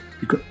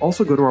 You can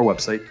also go to our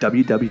website,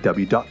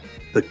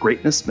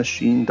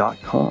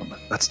 www.thegreatnessmachine.com.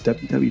 That's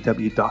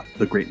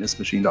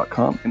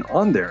www.thegreatnessmachine.com, and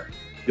on there,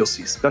 you'll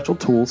see special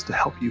tools to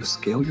help you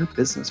scale your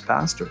business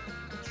faster,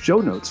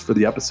 show notes for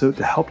the episode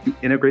to help you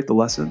integrate the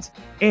lessons,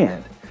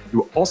 and you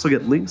will also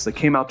get links that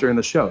came out during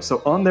the show.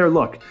 So on there,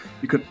 look,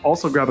 you can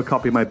also grab a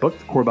copy of my book,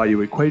 The Core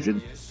Value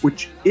Equation,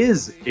 which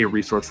is a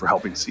resource for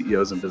helping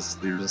CEOs and business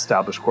leaders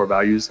establish core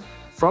values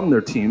from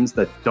their teams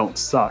that don't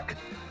suck.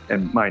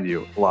 And mind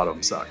you, a lot of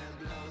them suck.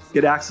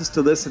 Get access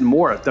to this and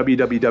more at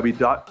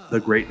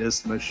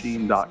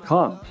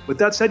www.thegreatnessmachine.com. With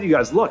that said, you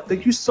guys, look,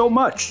 thank you so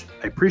much.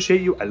 I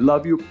appreciate you. I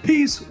love you.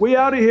 Peace. We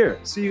out of here.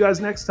 See you guys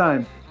next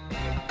time.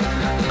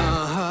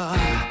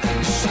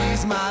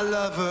 She's my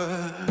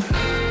lover.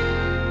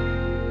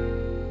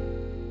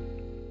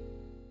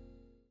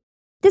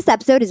 This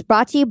episode is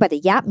brought to you by the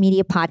Yap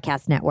Media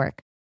Podcast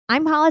Network.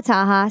 I'm Hala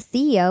Taha,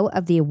 CEO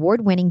of the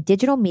award-winning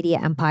digital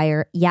media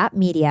empire, Yap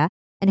Media,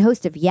 and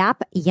host of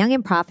Yap Young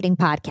and Profiting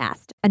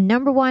Podcast, a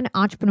 #1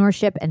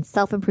 entrepreneurship and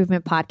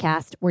self-improvement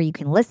podcast where you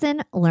can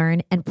listen,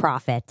 learn, and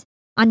profit.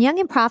 On Young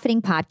and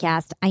Profiting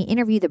Podcast, I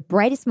interview the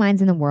brightest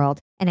minds in the world,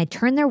 and I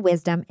turn their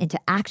wisdom into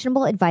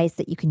actionable advice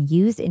that you can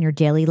use in your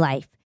daily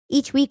life.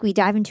 Each week, we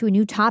dive into a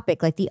new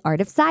topic like the art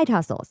of side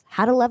hustles,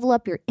 how to level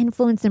up your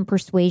influence and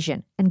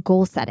persuasion, and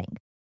goal setting.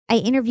 I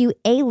interview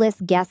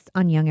A-list guests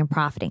on Young and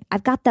Profiting.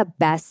 I've got the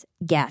best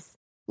guests,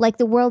 like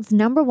the world's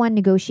 #1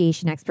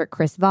 negotiation expert,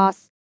 Chris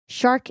Voss,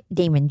 Shark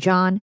Damon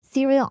John,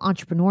 serial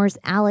entrepreneurs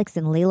Alex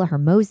and Layla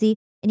Hermosi,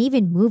 and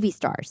even movie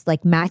stars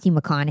like Matthew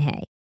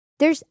McConaughey.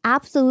 There's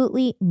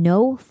absolutely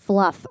no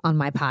fluff on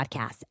my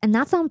podcast, and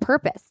that's on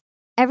purpose.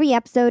 Every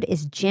episode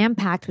is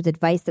jam-packed with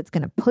advice that's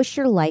going to push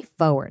your life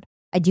forward.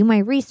 I do my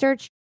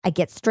research, I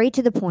get straight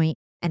to the point,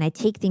 and I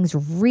take things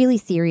really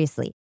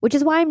seriously, which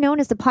is why I'm known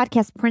as the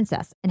podcast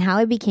princess and how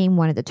I became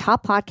one of the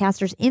top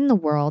podcasters in the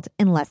world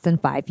in less than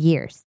 5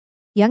 years.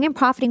 Young and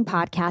Profiting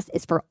Podcast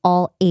is for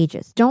all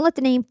ages. Don't let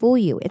the name fool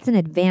you. It's an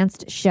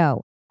advanced show.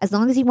 As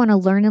long as you want to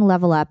learn and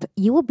level up,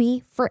 you will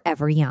be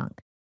forever young.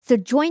 So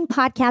join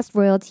podcast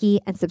royalty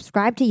and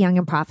subscribe to Young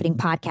and Profiting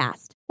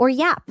Podcast, or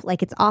YAP,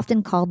 like it's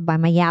often called by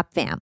my YAP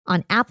fam,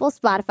 on Apple,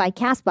 Spotify,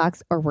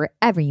 CastBox, or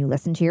wherever you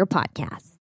listen to your podcasts.